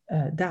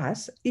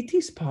does, it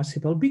is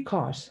possible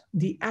because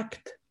the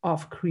act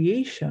of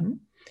creation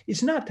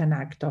is not an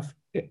act of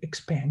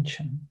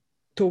expansion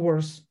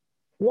towards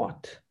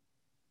what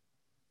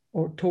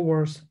or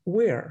towards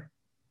where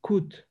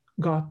could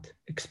God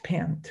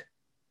expand.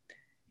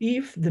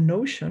 If the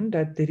notion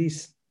that there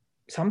is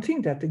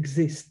something that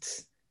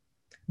exists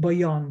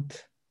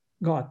beyond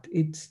God,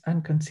 it's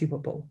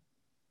inconceivable.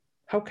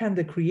 How can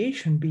the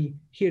creation be,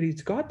 here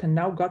is God and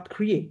now God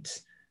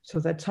creates, so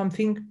that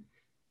something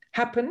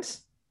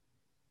happens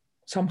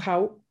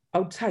somehow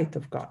outside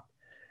of God?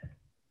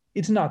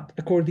 It's not,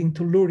 according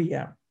to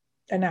Luria,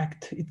 an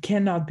act. It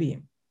cannot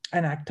be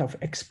an act of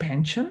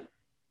expansion,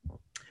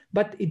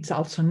 but it's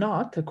also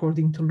not,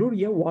 according to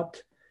Luria,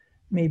 what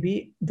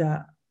maybe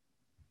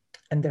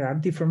and there are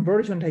different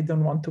versions, I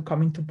don't want to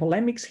come into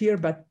polemics here,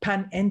 but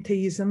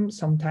panentheism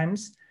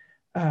sometimes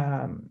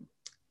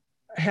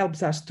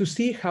helps us to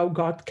see how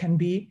God can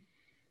be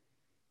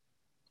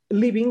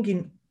living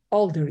in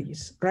all there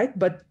is, right?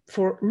 But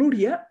for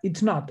Luria,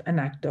 it's not an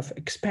act of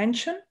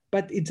expansion,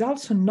 but it's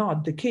also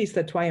not the case.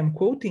 That's why I'm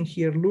quoting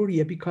here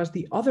Luria, because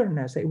the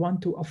otherness, I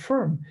want to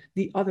affirm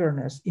the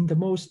otherness in the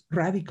most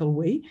radical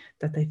way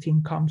that I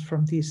think comes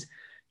from this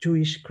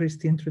Jewish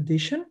Christian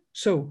tradition.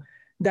 So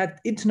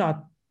that it's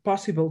not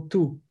possible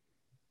to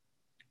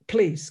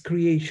place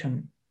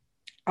creation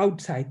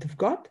outside of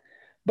God,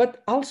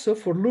 but also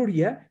for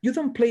Luria, you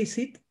don't place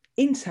it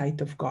inside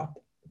of God,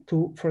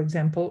 to, for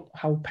example,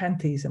 how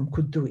pantheism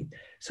could do it.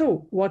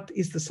 So what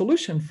is the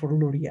solution for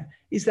Luria?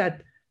 Is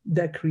that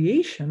the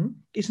creation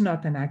is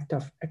not an act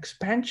of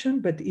expansion,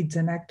 but it's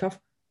an act of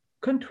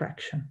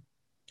contraction.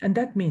 And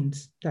that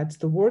means, that's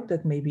the word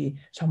that maybe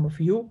some of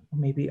you, or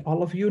maybe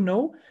all of you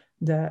know,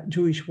 the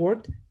Jewish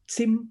word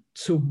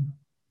tzimtzum.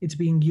 It's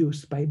being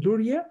used by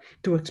Luria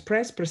to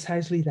express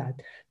precisely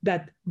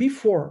that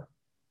before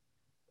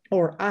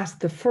or as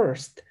the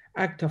first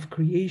act of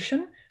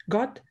creation,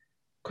 God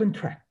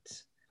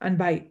contracts. And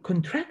by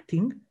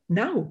contracting,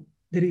 now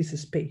there is a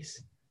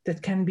space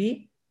that can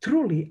be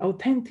truly,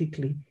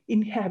 authentically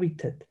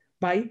inhabited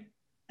by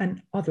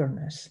an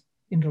otherness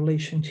in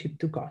relationship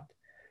to God.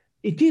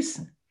 It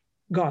is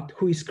God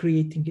who is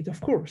creating it, of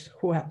course,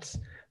 who else?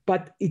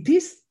 But it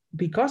is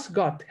because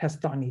God has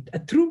done it, a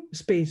true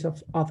space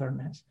of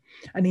otherness.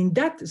 And in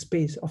that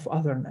space of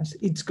otherness,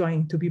 it's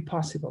going to be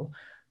possible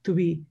to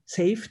be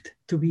saved,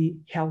 to be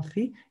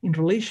healthy in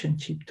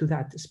relationship to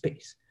that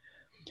space.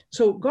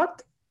 So God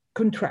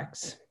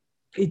contracts.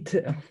 It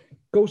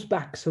goes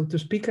back, so to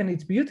speak, and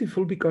it's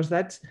beautiful because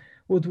that's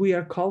what we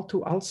are called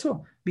to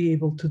also be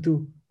able to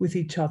do with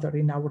each other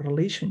in our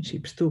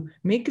relationships, to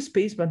make a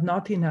space, but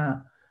not in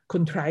a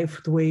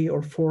contrived way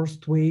or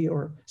forced way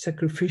or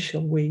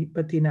sacrificial way,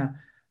 but in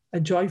a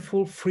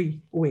joyful,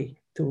 free way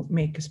to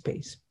make a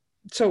space.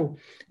 So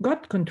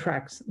God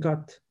contracts,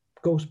 God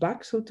goes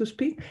back, so to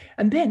speak,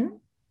 and then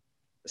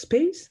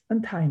space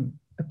and time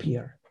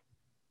appear,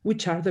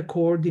 which are the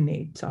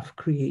coordinates of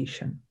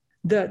creation.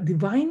 The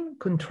divine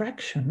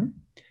contraction,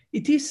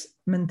 it is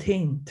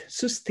maintained,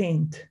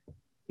 sustained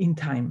in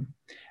time,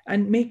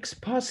 and makes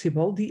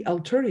possible the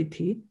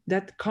alterity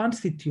that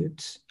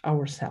constitutes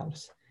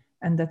ourselves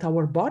and that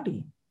our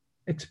body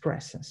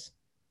expresses.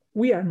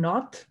 We are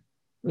not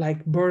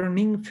like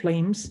burning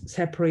flames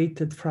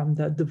separated from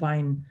the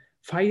divine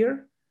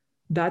fire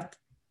that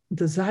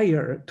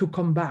desire to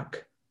come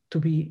back to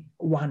be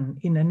one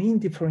in an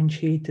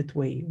indifferentiated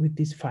way with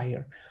this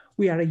fire.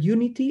 We are a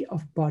unity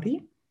of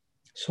body,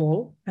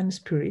 soul, and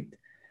spirit,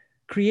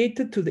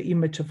 created to the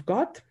image of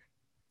God,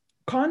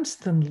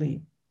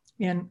 constantly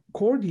and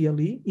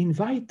cordially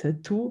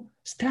invited to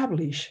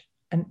establish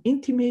an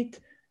intimate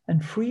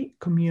and free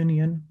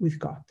communion with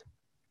God.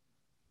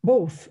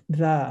 Both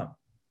the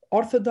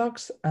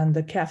Orthodox and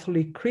the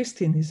Catholic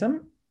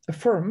Christianism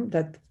affirm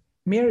that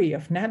Mary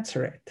of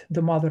Nazareth,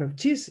 the mother of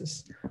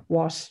Jesus,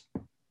 was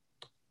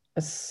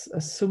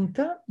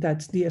Assumpta,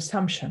 that's the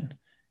Assumption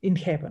in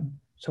heaven.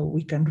 So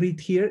we can read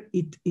here,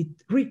 it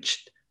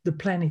reached the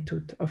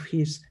plenitude of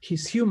his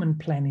human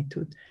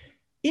plenitude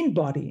in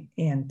body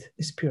and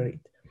spirit.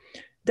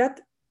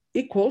 That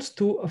equals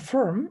to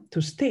affirm,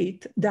 to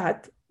state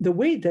that the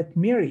way that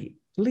Mary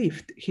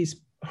lived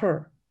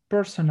her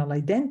personal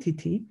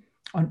identity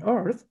on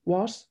earth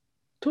was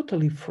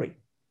totally free.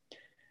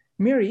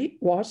 Mary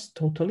was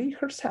totally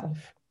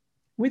herself,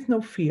 with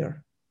no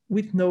fear,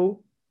 with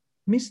no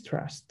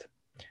mistrust,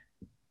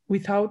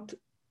 without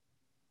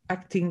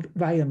acting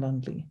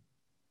violently,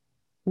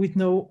 with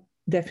no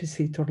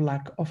deficit or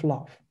lack of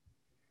love.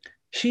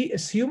 She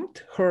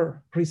assumed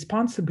her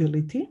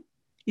responsibility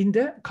in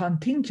the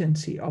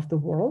contingency of the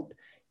world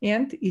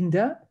and in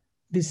the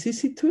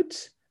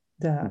vicissitudes,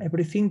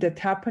 everything that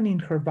happened in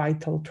her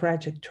vital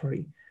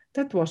trajectory.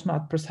 That was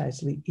not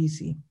precisely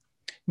easy.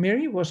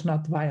 Mary was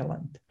not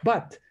violent,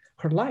 but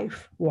her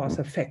life was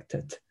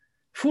affected,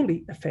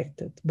 fully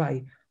affected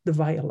by the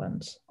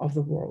violence of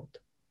the world.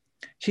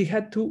 She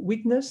had to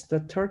witness the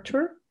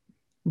torture,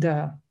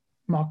 the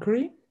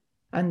mockery,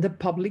 and the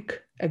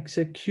public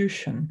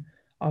execution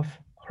of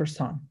her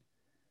son.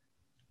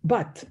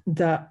 But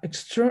the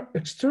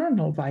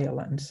external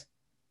violence,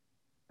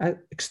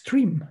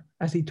 extreme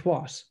as it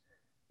was,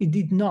 it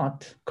did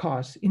not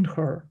cause in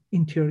her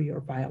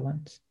interior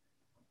violence.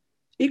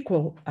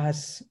 Equal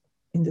as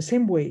in the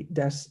same way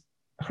does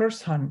her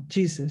son,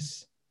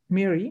 Jesus,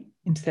 Mary,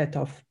 instead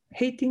of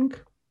hating,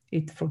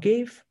 it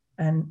forgave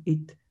and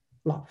it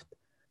loved.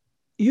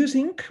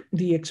 Using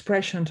the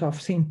expressions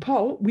of St.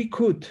 Paul, we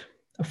could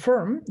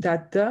affirm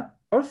that the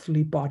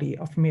earthly body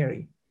of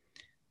Mary,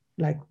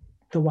 like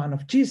the one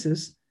of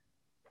Jesus,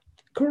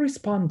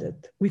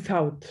 corresponded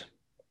without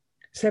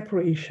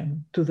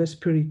separation to the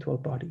spiritual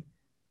body.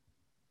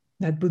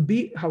 That would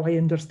be how I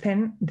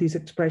understand this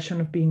expression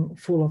of being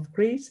full of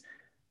grace.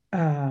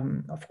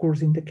 Of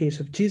course, in the case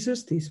of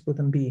Jesus, this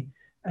wouldn't be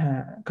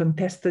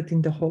contested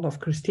in the whole of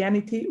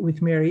Christianity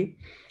with Mary.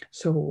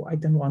 So I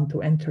don't want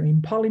to enter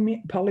in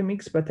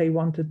polemics, but I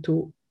wanted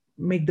to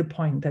make the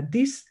point that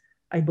this,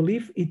 I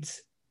believe,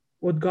 it's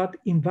what God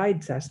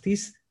invites us.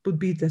 This would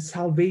be the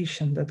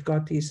salvation that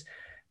God is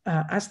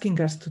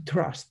asking us to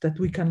trust, that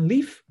we can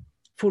live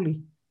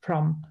fully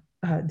from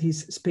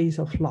this space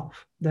of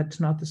love. That's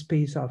not a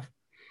space of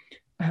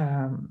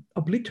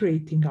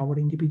obliterating our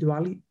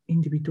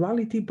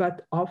individuality,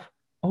 but of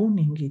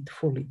owning it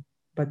fully.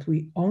 But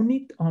we own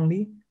it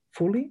only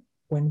fully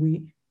when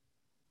we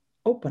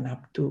open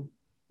up to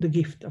the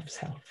gift of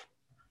self.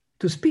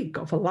 To speak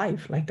of a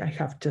life like I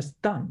have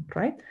just done,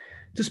 right?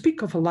 To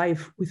speak of a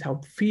life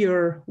without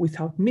fear,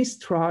 without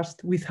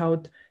mistrust,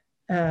 without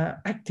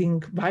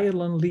acting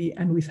violently,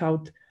 and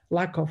without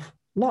lack of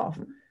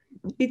love.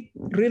 It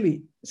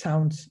really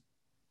sounds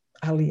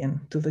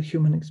alien to the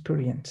human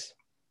experience,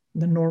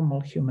 the normal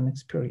human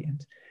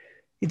experience.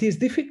 It is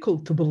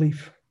difficult to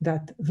believe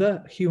that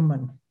the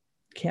human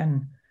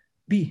can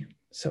be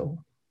so.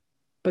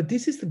 But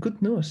this is the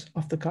good news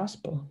of the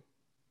gospel.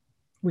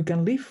 We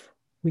can live,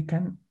 we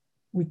can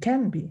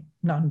be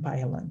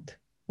non-violent,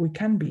 we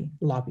can be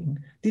loving.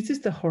 This is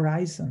the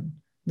horizon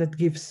that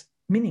gives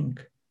meaning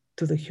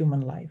to the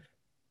human life.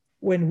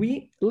 When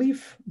we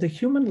live the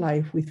human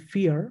life with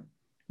fear,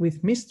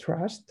 with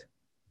mistrust,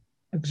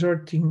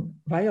 exerting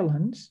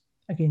violence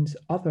against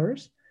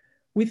others,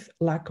 with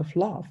lack of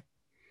love,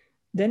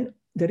 then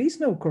there is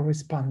no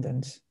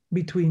correspondence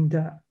between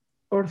the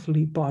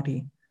earthly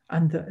body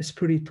and the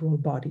spiritual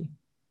body.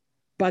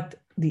 But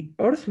the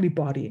earthly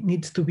body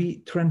needs to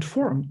be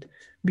transformed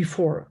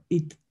before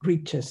it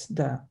reaches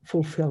the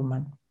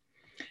fulfillment.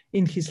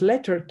 In his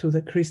letter to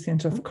the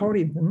Christians of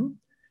Corinth,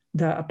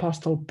 the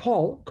Apostle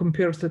Paul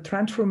compares the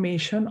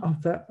transformation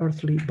of the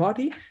earthly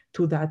body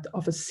to that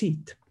of a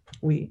seed.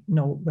 We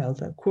know well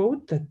the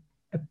quote that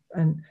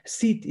a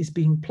seed is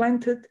being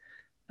planted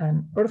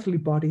an earthly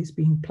body is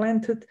being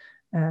planted,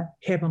 a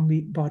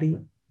heavenly body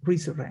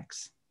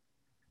resurrects.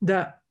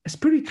 The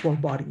spiritual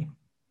body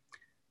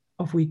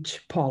to which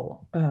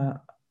Paul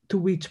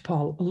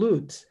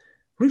alludes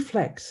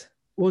reflects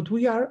what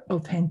we are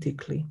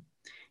authentically.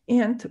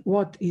 And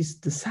what is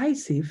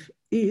decisive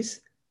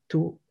is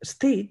to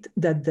state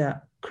that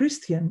the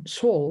Christian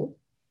soul,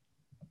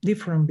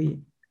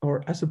 differently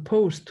or as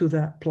opposed to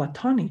the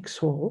Platonic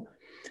soul,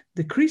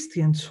 the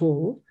Christian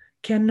soul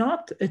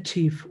cannot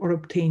achieve or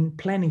obtain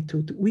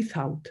plenitude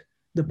without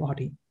the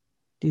body.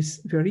 This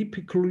is very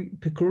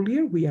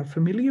peculiar. We are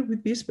familiar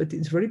with this, but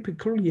it's very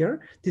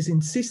peculiar, this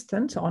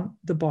insistence on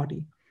the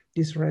body,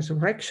 this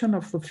resurrection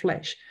of the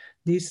flesh,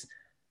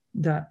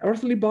 the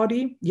earthly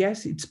body,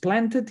 yes, it's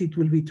planted, it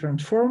will be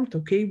transformed.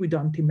 Okay, we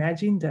don't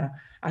imagine the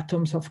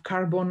atoms of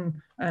carbon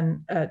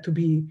and to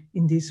be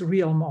in this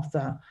realm of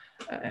the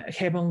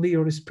heavenly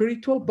or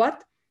spiritual,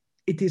 but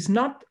it is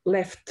not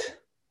left.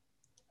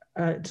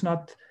 It's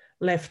not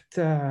left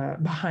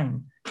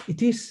behind.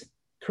 It is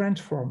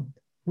transformed.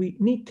 We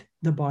need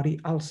the body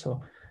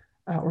also,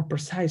 or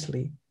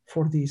precisely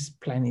for this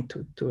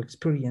plenitude to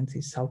experience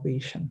this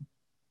salvation.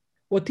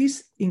 What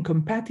is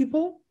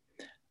incompatible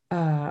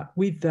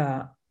with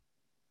the,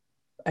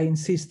 I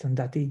insist on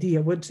that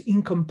idea, what's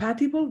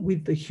incompatible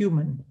with the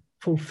human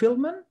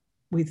fulfillment,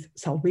 with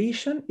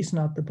salvation, is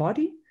not the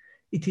body,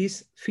 it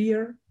is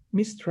fear,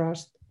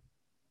 mistrust,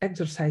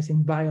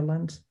 exercising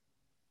violence,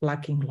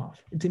 lacking love.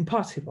 It's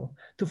impossible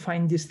to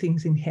find these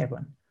things in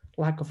heaven.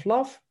 Lack of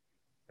love,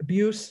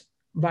 abuse,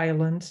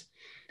 violence,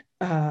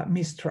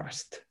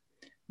 mistrust.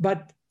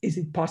 But is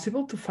it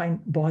possible to find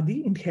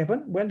body in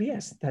heaven? Well,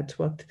 yes, that's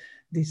what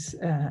this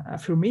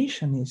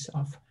affirmation is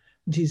of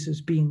Jesus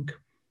being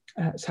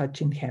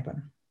such in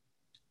heaven.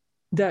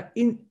 The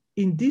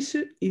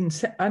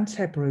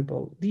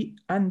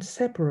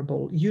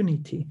inseparable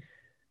unity,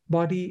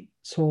 body,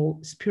 soul,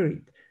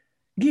 spirit,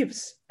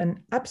 gives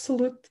an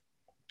absolute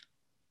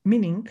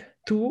meaning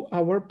to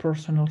our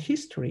personal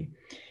history.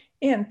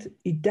 And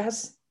it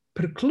does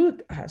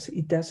preclude us,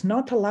 it does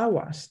not allow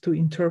us to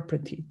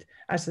interpret it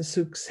as a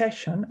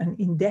succession, an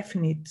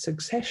indefinite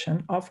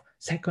succession of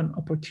second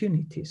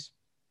opportunities.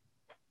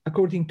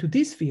 According to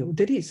this view,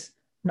 there is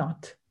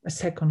not a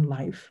second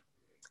life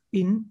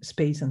in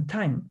space and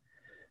time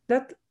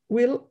that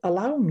will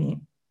allow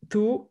me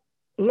to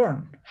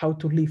learn how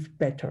to live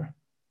better,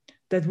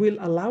 that will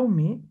allow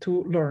me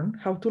to learn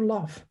how to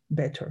love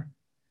better.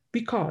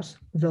 Because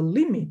the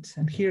limits,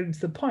 and here is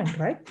the point,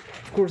 right?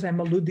 Of course, I'm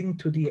alluding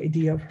to the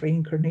idea of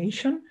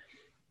reincarnation.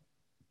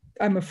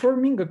 I'm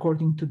affirming,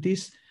 according to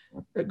this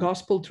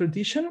gospel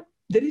tradition,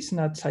 there is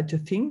not such a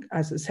thing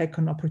as a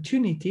second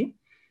opportunity.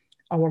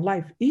 Our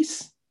life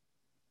is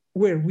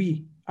where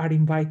we are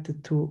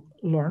invited to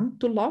learn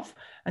to love,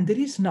 and there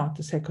is not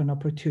a second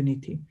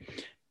opportunity,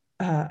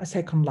 a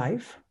second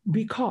life,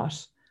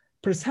 because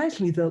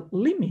precisely the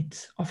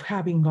limits of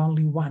having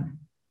only one,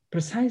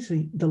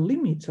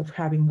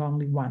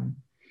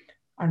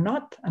 are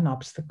not an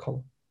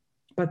obstacle,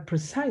 but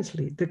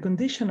precisely the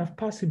condition of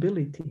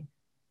possibility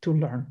to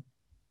learn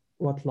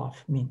what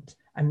love means.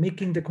 I'm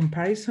making the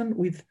comparison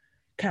with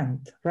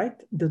Kant,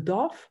 right? The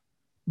dove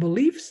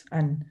believes,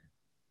 and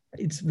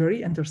it's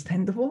very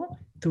understandable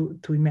to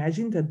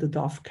imagine that the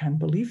dove can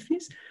believe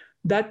this,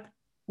 that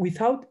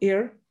without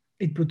air,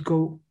 it would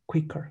go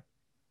quicker.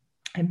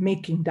 I'm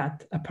making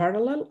that a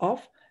parallel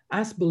of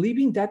us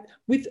believing that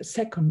with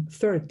second,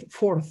 third,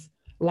 fourth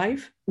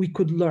life, we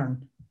could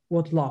learn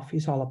what love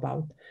is all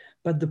about.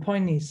 But the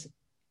point is,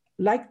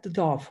 like the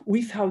dove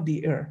without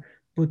the air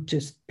would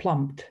just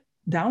plummet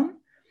down,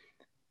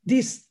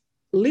 this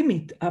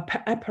limit,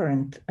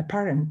 apparent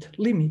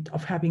limit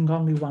of having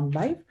only one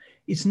life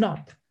is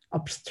not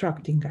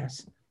obstructing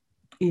us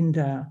in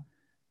the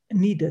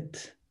needed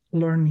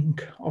learning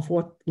of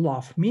what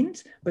love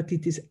means, but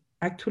it is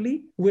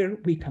actually where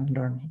we can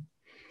learn it.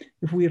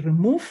 If we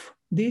remove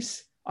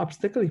this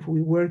obstacle, if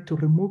we were to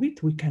remove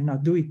it, we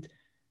cannot do it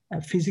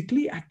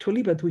physically,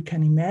 actually, but we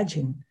can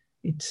imagine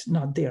it's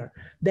not there.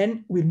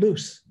 Then we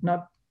lose,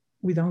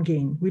 we don't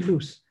gain, we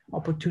lose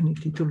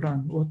opportunity to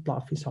learn what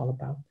love is all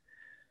about.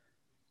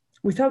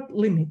 Without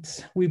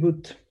limits, we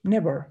would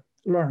never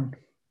learn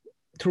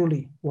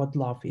truly what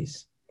love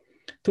is.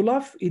 To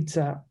love, it's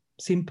a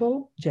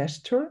simple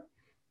gesture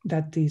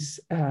that is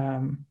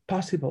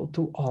possible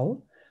to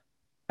all,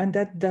 and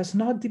that does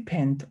not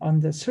depend on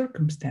the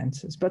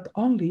circumstances, but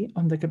only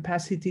on the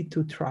capacity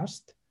to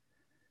trust,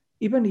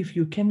 even if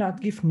you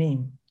cannot give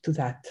name to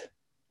that,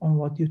 on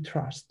what you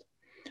trust.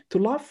 To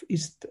love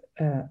is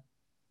a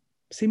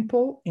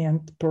simple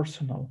and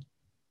personal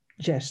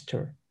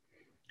gesture.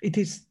 It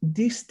is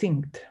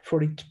distinct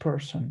for each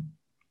person.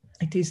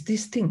 It is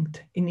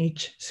distinct in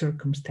each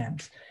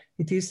circumstance.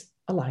 It is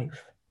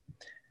alive.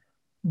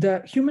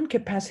 The human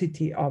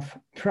capacity of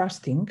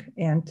trusting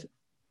and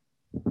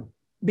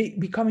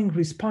becoming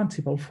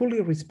responsible,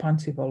 fully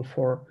responsible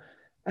for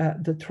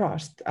the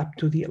trust up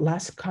to the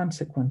last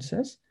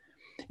consequences,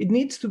 it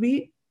needs to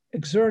be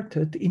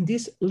exerted in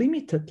this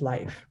limited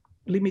life,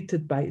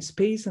 limited by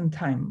space and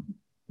time,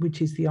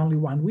 which is the only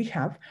one we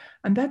have,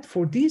 and that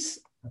for this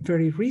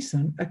very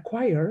reason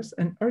acquires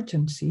an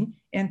urgency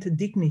and a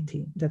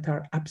dignity that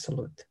are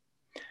absolute.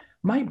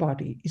 My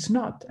body is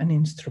not an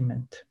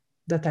instrument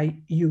that I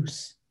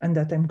use and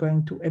that I'm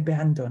going to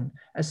abandon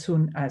as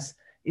soon as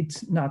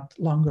it's not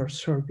longer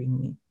serving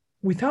me.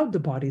 Without the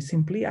body,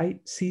 simply I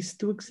cease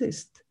to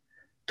exist.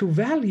 To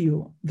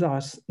value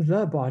thus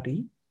the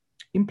body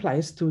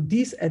implies to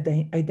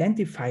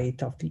disidentify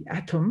it of the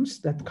atoms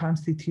that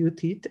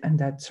constitute it, and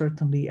that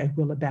certainly I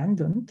will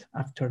abandon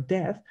after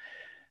death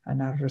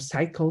and are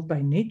recycled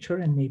by nature,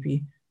 and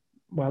maybe,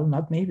 well,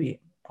 not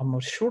maybe,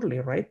 almost surely,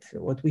 right?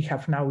 What we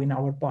have now in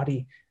our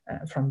body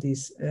from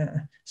this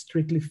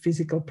strictly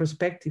physical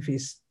perspective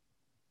is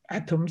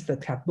atoms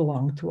that have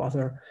belonged to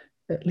other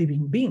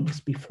living beings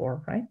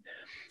before, right?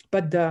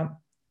 But the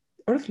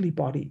earthly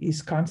body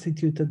is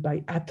constituted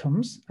by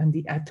atoms, and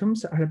the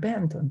atoms are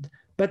abandoned.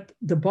 But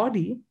the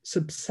body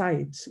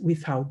subsides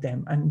without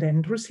them and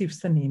then receives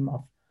the name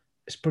of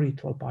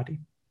spiritual body.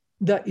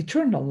 The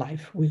eternal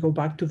life, we go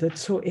back to the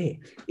Zoe,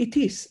 it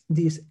is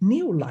this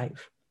new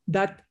life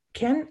that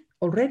can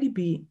already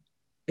be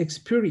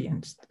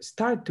experienced,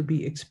 start to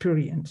be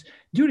experienced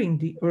during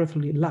the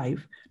earthly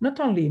life, not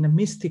only in a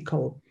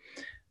mystical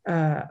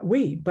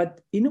way,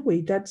 but in a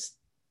way that's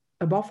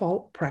above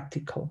all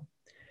practical.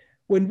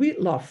 When we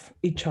love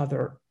each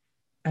other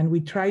and we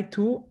try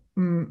to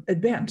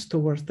advance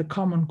towards the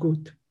common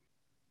good,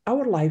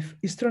 our life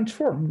is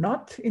transformed,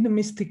 not in a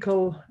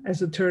mystical,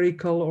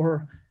 esoterical,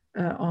 or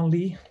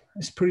only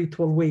a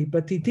spiritual way,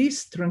 but it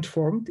is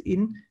transformed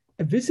in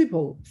a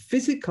visible,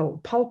 physical,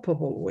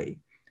 palpable way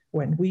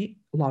when we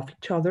love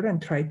each other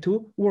and try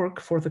to work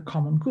for the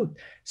common good.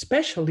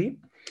 Especially,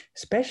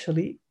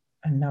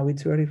 and now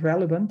it's very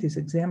relevant, this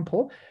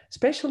example,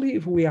 especially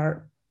if we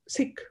are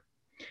sick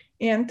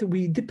and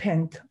we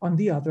depend on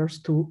the others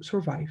to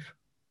survive.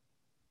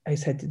 I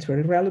said it's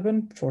very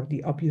relevant for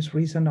the obvious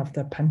reason of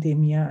the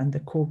pandemic and the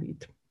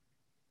COVID.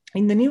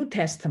 In the New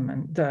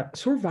Testament, the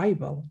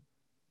survival,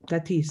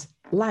 that is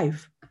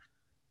life,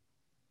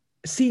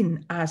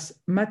 seen as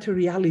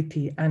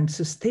materiality and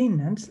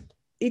sustenance,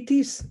 it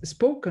is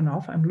spoken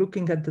of. I'm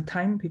looking at the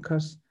time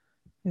because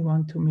I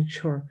want to make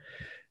sure.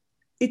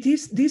 It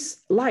is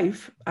this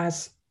life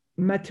as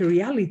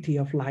materiality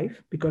of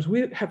life, because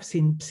we have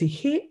seen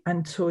psyche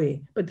and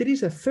zoe, but there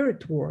is a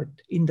third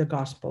word in the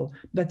gospel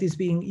that is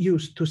being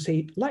used to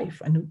say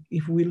life. And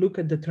if we look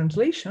at the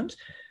translations,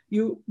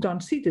 you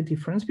don't see the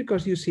difference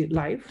because you see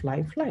life,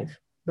 life, life.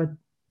 But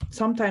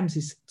sometimes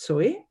it's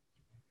zoe,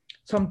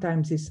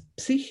 sometimes it's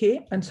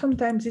psyche, and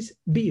sometimes it's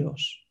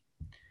bios.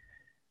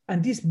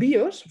 And this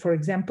bios, for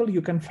example,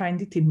 you can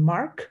find it in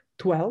Mark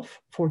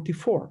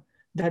 12:44.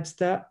 That's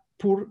the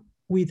poor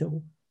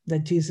widow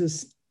that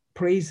Jesus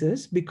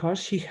praises because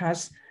she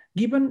has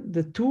given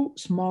the two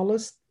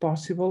smallest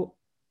possible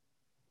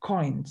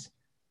coins,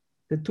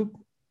 the two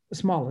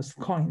smallest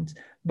coins.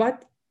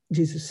 But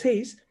Jesus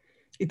says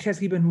it has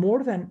given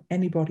more than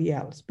anybody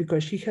else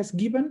because she has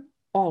given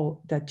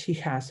all that she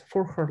has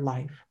for her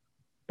life.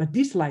 But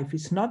this life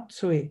is not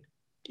zoe,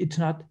 it's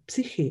not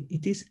psyche,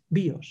 it is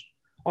bios.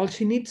 All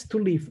she needs to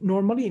live.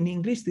 Normally in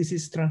English, this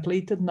is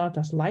translated not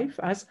as life,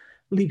 as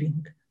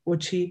living,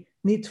 what she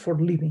needs for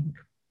living.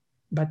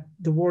 But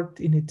the word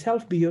in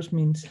itself, bios,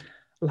 means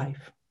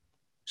life.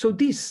 So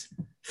these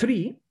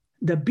three,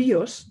 the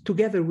bios,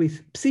 together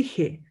with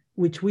psyche,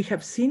 which we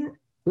have seen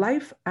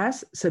life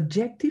as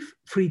subjective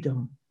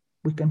freedom.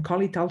 We can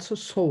call it also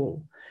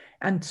soul.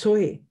 And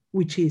zoe,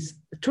 which is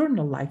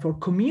eternal life or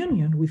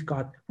communion with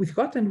God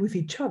and with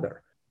each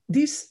other.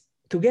 These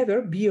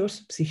together,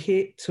 bios,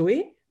 psyche,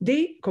 zoe,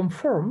 they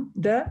conform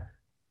the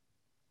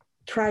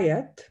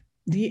triad,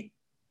 the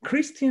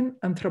Christian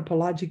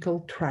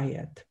anthropological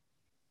triad.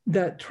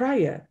 The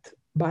triad,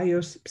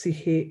 bios,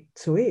 psyche,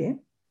 zoe,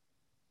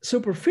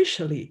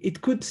 superficially,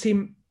 it could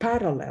seem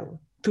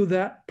parallel to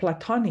the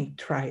Platonic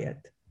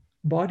triad,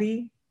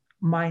 body,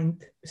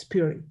 mind,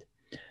 spirit.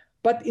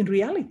 But in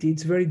reality,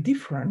 it's very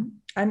different,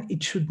 and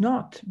it should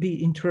not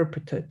be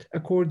interpreted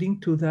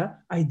according to the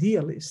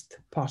idealist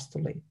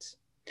postulates.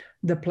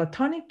 The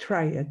Platonic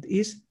triad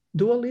is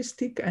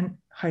dualistic and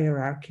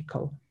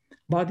hierarchical.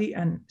 Body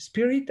and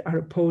spirit are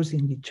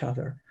opposing each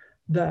other.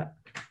 The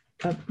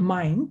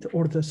mind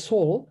or the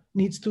soul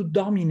needs to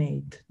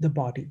dominate the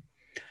body.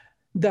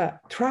 The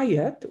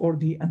triad or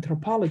the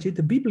anthropology,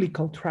 the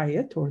biblical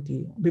triad or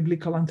the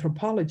biblical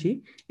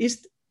anthropology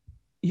is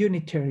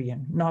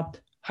Unitarian, not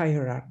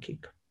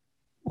hierarchical.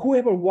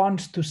 Whoever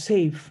wants to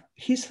save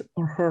his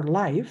or her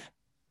life,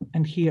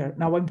 and here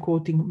now I'm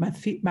quoting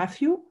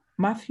Matthew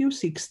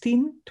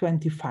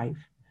 16:25.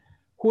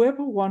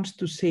 Whoever wants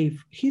to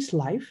save his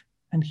life,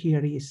 and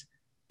here is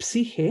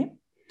psyche,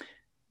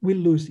 will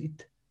lose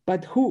it.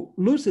 But who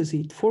loses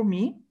it for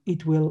me,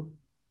 it will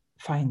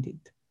find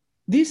it.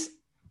 This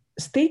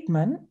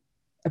statement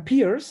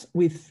appears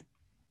with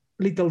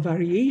little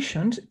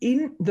variations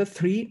in the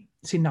three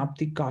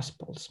synoptic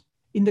gospels.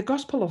 In the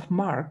Gospel of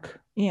Mark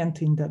and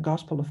in the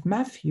Gospel of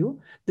Matthew,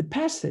 the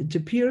passage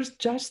appears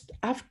just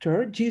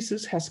after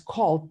Jesus has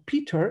called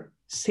Peter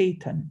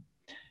Satan,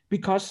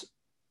 because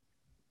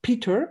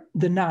Peter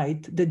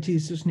denied that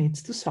Jesus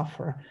needs to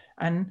suffer.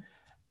 And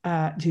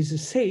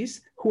Jesus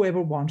says,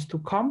 whoever wants to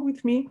come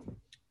with me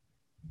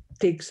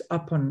takes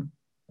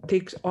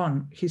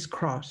on his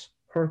cross,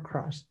 her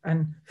cross,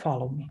 and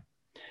follow me.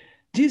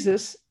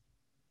 Jesus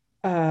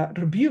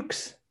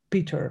rebukes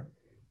Peter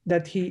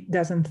that he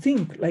doesn't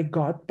think like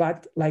God,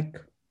 but like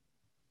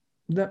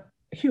the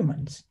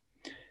humans.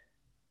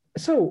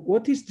 So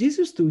what is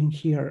Jesus doing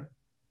here?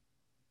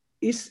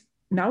 Is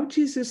now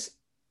Jesus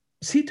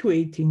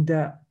situating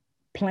the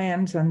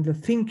plans and the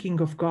thinking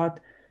of God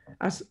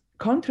as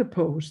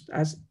contraposed,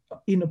 as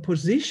in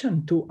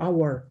opposition to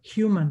our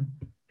human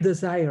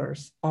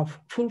desires of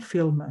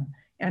fulfillment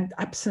and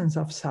absence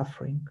of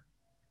suffering.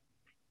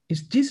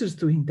 Is Jesus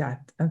doing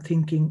that and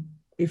thinking,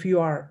 if you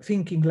are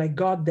thinking like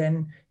God,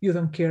 then you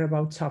don't care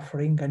about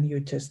suffering and you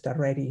just are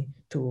ready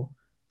to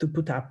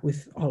put up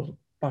with all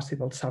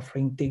possible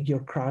suffering, take your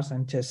cross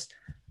and just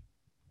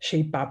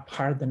shape up,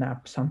 harden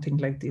up, something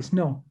like this?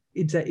 No,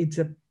 it's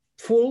a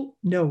full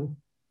no.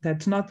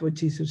 That's not what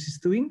Jesus is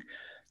doing.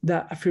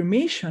 The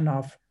affirmation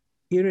of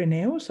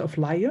Irenaeus of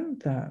Lyon,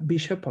 the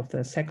bishop of the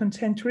 2nd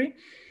century,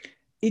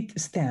 it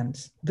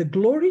stands. The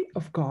glory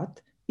of God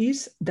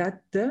is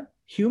that the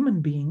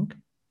human being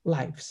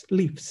lives.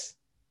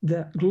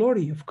 The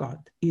glory of God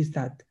is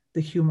that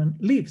the human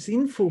lives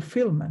in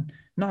fulfillment,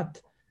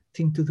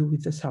 nothing to do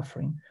with the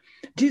suffering.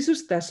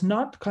 Jesus does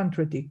not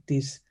contradict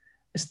this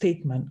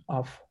statement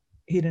of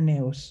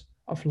Irenaeus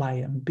of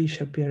Lyon,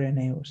 Bishop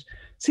Irenaeus.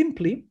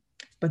 Simply,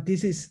 but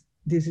this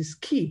is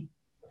key,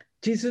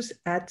 Jesus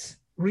adds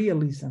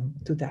realism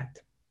to that.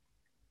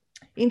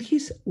 In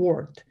his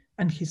word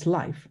and his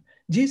life,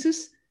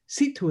 Jesus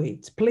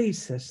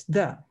places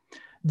the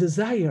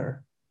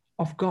desire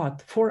of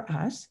God for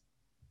us,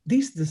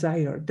 this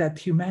desire that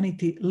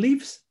humanity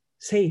lives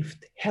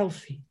saved,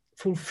 healthy,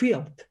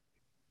 fulfilled,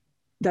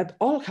 that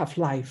all have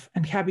life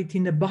and have it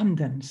in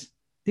abundance.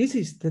 This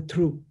is the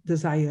true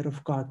desire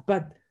of God.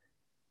 But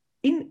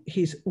in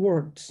his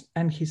words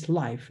and his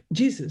life,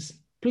 Jesus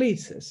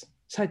places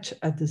such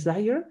a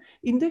desire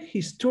in the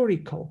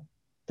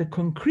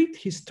concrete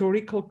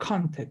historical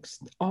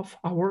context of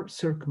our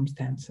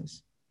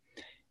circumstances.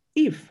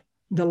 If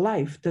the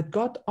life that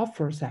God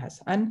offers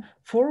us and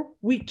for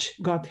which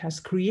God has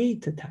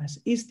created us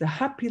is the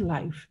happy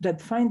life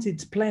that finds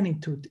its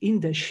plenitude in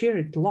the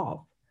shared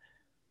love,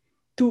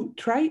 to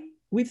try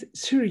with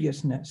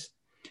seriousness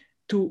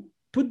to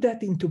put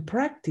that into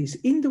practice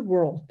in the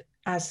world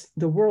as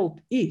the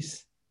world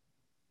is,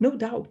 no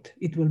doubt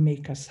it will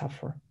make us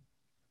suffer.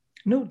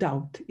 No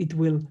doubt it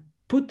will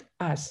put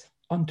us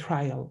on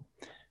trial,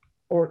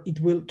 or it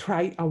will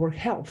try our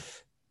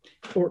health,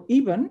 or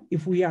even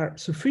if we are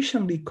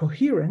sufficiently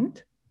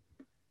coherent,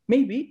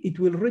 maybe it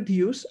will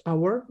reduce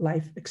our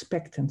life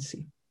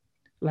expectancy,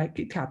 like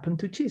it happened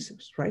to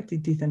Jesus, right? He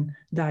didn't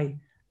die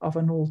of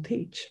an old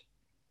age.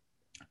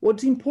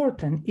 What's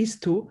important is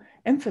to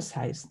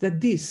emphasize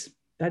that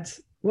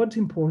that's what's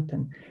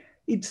important.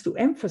 It's to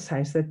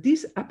emphasize that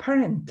this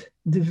apparent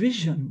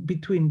division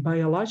between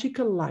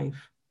biological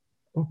life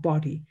or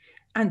body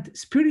and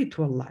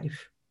spiritual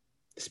life,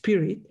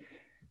 spirit,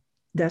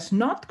 does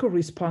not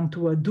correspond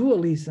to a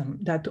dualism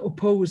that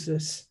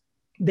opposes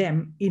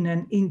them in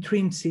an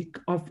intrinsic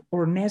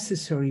or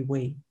necessary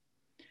way.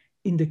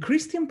 In the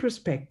Christian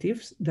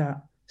perspectives,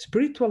 the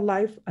spiritual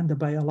life and the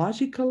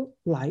biological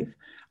life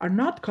are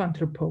not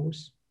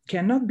contraposed,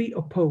 cannot be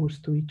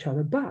opposed to each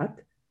other,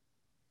 but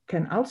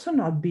can also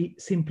not be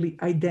simply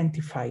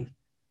identified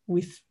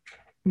with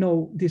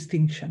no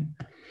distinction.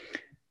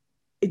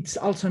 It's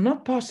also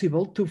not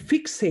possible to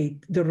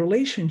fixate the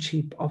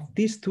relationship of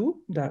these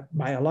two, the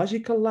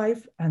biological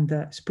life and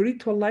the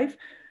spiritual life,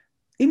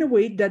 in a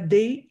way that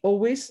they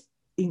always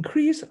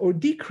increase or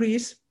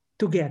decrease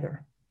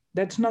together.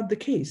 That's not the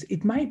case.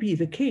 It might be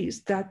the case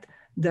that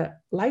the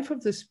life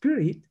of the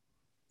spirit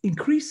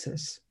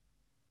increases,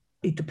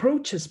 it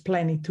approaches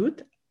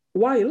plenitude,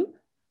 while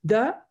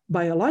the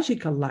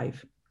biological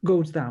life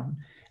goes down.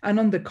 And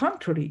on the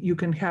contrary, you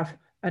can have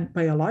a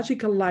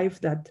biological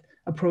life that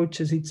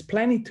approaches its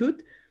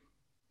plenitude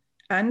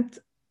and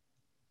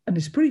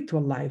a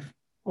spiritual life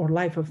or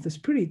life of the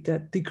spirit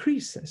that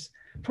decreases.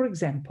 For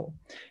example,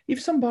 if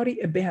somebody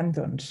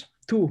abandons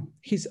to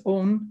his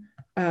own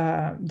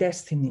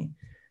destiny,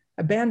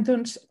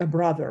 abandons a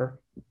brother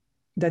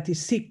that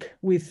is sick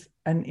with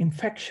an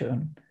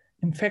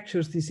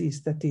infectious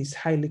disease that is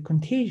highly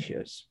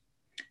contagious,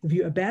 if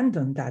you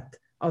abandon that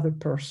other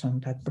person,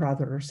 that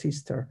brother or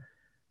sister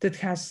that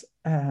has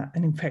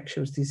an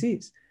infectious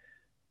disease,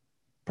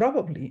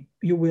 probably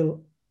you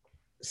will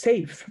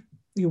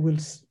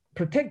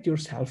protect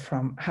yourself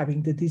from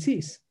having the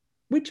disease,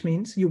 which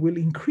means you will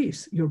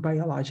increase your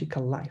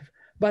biological life,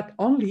 but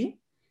only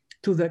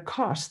to the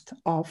cost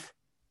of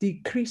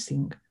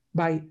decreasing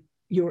by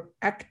your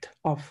act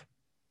of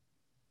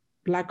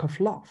lack of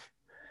love.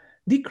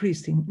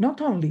 Decreasing not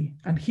only,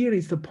 and here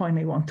is the point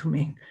I want to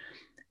make,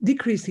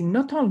 decreasing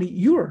not only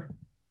your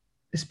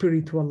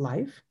spiritual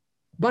life,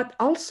 but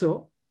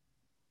also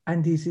and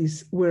this is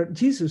where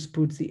Jesus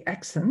puts the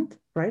accent,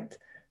 right?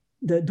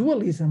 The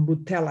dualism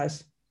would tell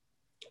us,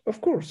 of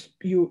course,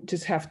 you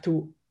just have to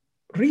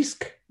risk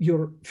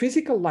your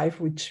physical life,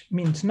 which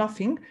means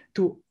nothing,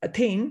 to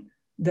attain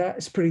the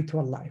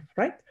spiritual life,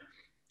 right?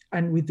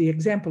 And with the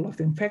example of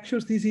the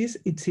infectious disease,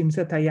 it seems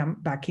that I am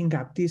backing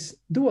up this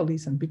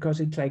dualism, because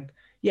it's like,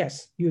 yes,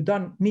 you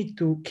don't need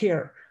to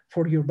care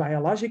for your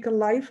biological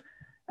life.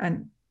 And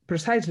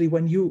precisely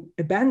when you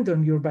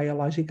abandon your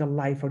biological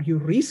life, or you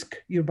risk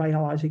your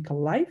biological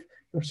life,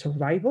 your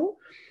survival,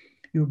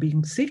 your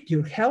being sick,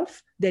 your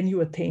health, then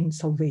you attain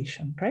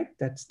salvation, right?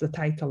 That's the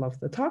title of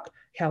the talk,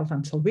 Health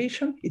and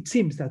Salvation. It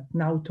seems that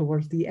now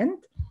towards the end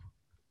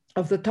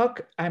of the talk,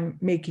 I'm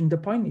making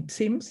the point, it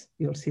seems,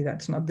 you'll see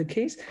that's not the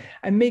case.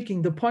 I'm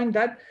making the point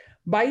that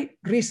by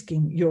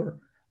risking your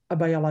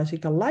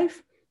biological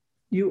life,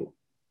 you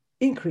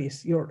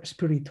increase your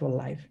spiritual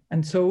life.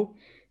 And so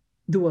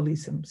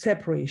dualism,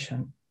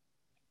 separation,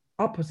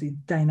 opposite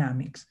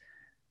dynamics.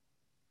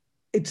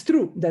 It's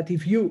true that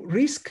if you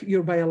risk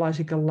your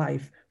biological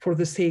life for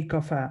the sake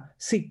of a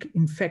sick,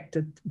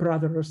 infected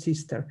brother or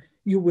sister,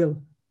 you will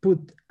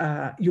put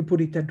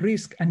it at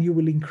risk, and you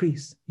will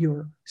increase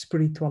your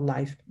spiritual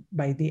life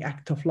by the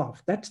act of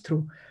love. That's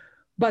true.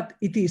 But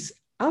it is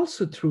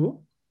also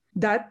true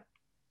that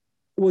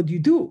what you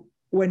do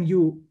when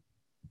you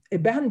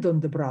abandon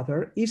the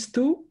brother is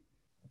to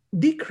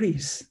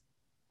decrease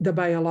the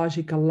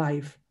biological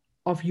life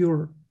of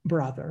your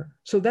brother.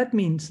 So that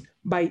means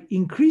by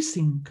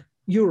increasing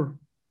your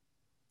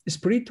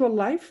spiritual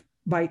life,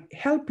 by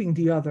helping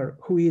the other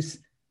who is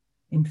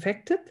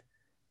infected,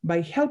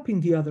 by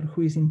helping the other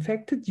who is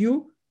infected,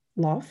 you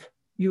love,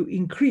 you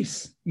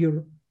increase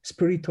your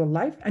spiritual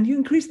life, and you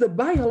increase the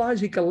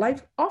biological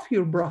life of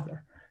your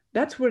brother.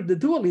 That's where the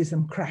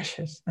dualism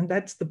crashes. And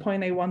that's the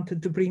point I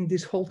wanted to bring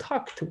this whole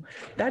talk to.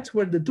 That's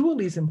where the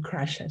dualism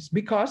crashes,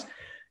 because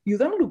you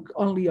don't look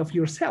only of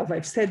yourself.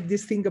 I've said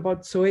this thing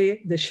about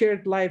Zoe, the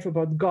shared life,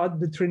 about God,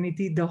 the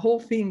Trinity. The whole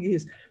thing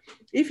is,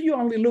 if you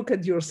only look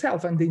at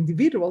yourself and the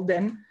individual,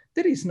 then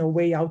there is no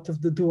way out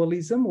of the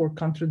dualism or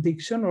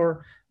contradiction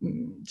or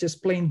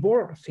just plain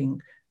bore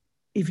thing.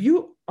 If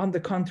you, on the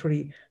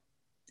contrary,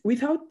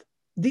 without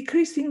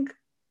decreasing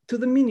to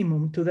the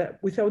minimum,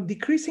 without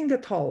decreasing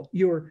at all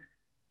your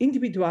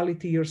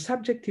individuality, your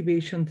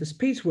subjectivation, the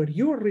space where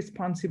you are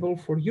responsible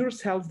for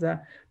yourself,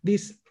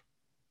 this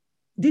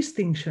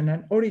distinction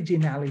and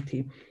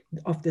originality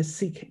of the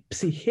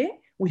psyche,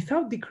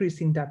 without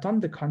decreasing that, on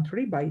the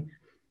contrary, by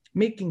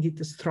making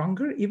it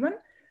stronger even,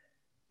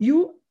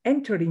 you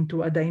enter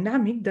into a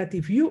dynamic that,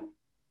 if you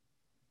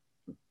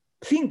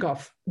think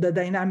of the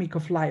dynamic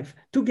of life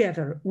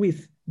together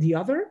with the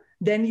other,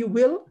 then you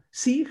will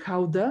see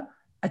how the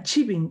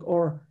achieving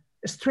or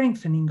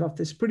strengthening of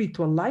the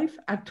spiritual life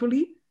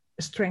actually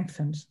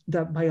strengthens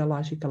the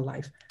biological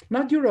life.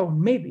 Not your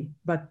own, maybe,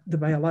 but the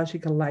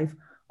biological life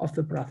of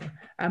the brother.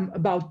 I'm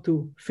about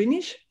to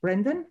finish,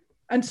 Brendan.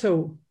 And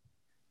so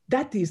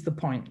that is the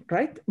point,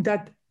 right?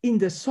 That in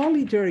the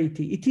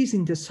solidarity, it is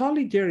in the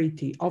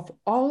solidarity of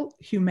all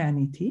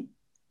humanity,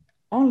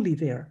 only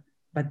there,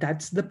 but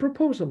that's the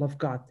proposal of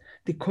God,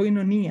 the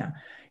koinonia,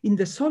 in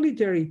the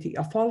solidarity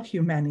of all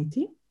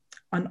humanity,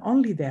 and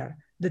only there,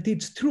 that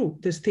it's true,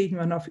 the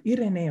statement of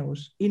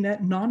Irenaeus in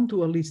a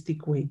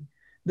non-dualistic way.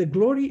 The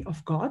glory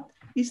of God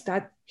is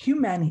that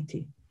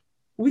humanity,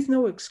 with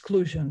no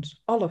exclusions,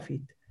 all of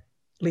it,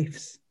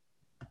 lives.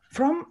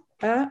 From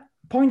a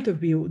point of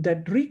view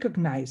that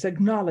recognizes,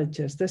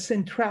 acknowledges the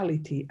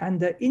centrality and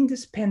the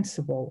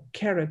indispensable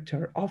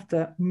character of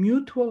the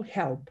mutual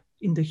help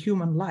in the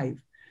human life,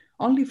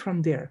 only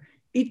from there,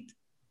 it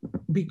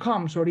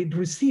becomes, or it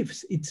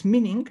receives its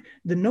meaning,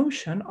 the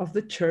notion of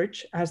the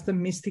church as the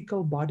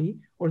mystical body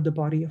or the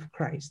body of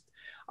Christ.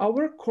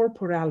 Our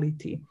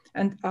corporality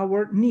and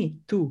our need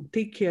to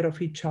take care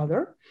of each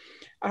other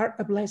are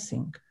a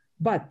blessing.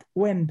 But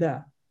when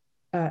the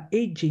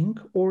aging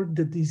or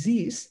the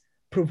disease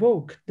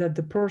provoke that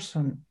the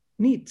person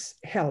needs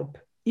help,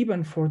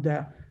 even for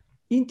the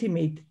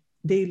intimate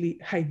daily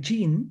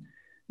hygiene,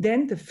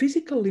 then the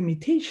physical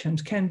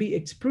limitations can be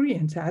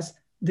experienced as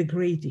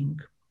degrading.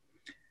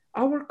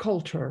 Our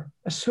culture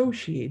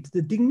associates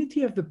the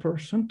dignity of the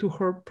person to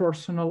her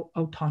personal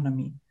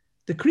autonomy.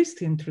 The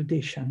Christian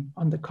tradition,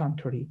 on the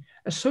contrary,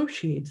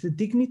 associates the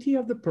dignity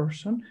of the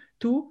person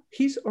to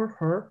his or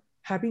her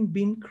having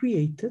been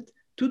created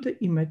to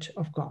the image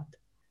of God.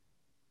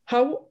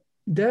 How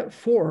the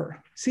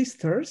 4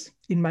 sisters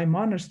in my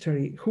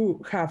monastery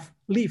who have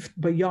lived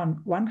beyond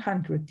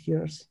 100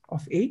 years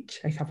of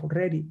age, I have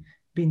already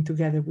been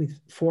together with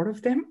 4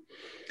 of them,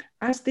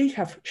 as they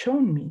have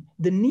shown me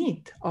the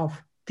need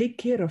of take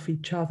care of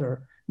each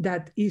other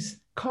that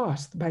is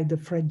caused by the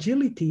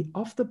fragility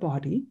of the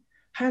body,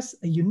 has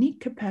a unique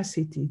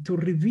capacity to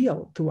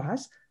reveal to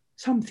us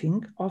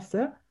something of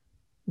the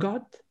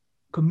God,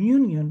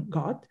 communion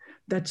God,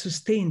 that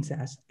sustains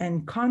us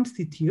and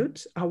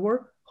constitutes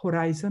our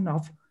horizon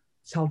of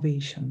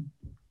salvation,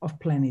 of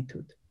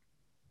plenitude.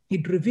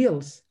 It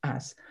reveals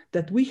us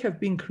that we have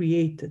been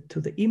created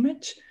to the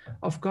image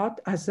of God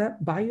as a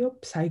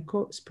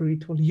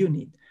bio-psycho-spiritual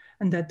unit,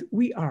 and that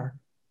we are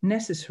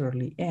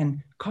necessarily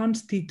and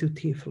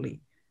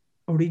constitutively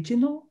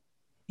original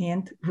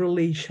and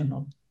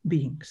relational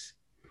beings.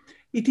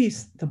 It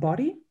is the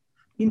body,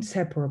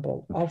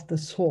 inseparable of the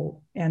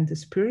soul and the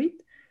spirit,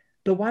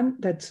 the one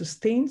that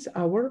sustains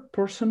our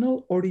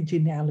personal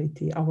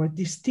originality, our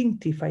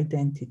distinctive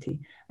identity.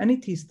 And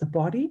it is the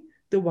body,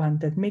 the one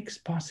that makes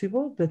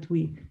possible that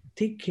we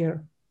take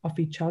care of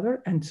each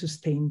other and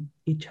sustain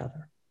each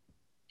other.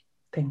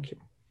 Thank you.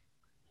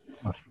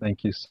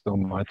 Thank you so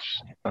much,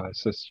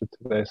 Sister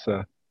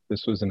Teresa.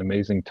 This was an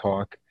amazing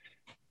talk,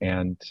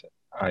 and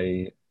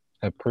I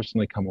have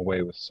personally come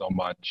away with so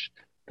much.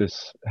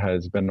 This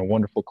has been a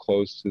wonderful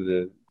close to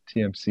the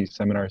TMC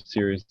seminar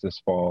series this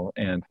fall,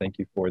 and thank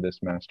you for this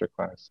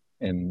masterclass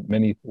and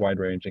many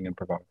wide-ranging and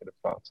provocative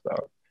thoughts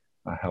about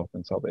health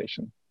and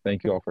salvation.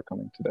 Thank you all for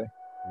coming today.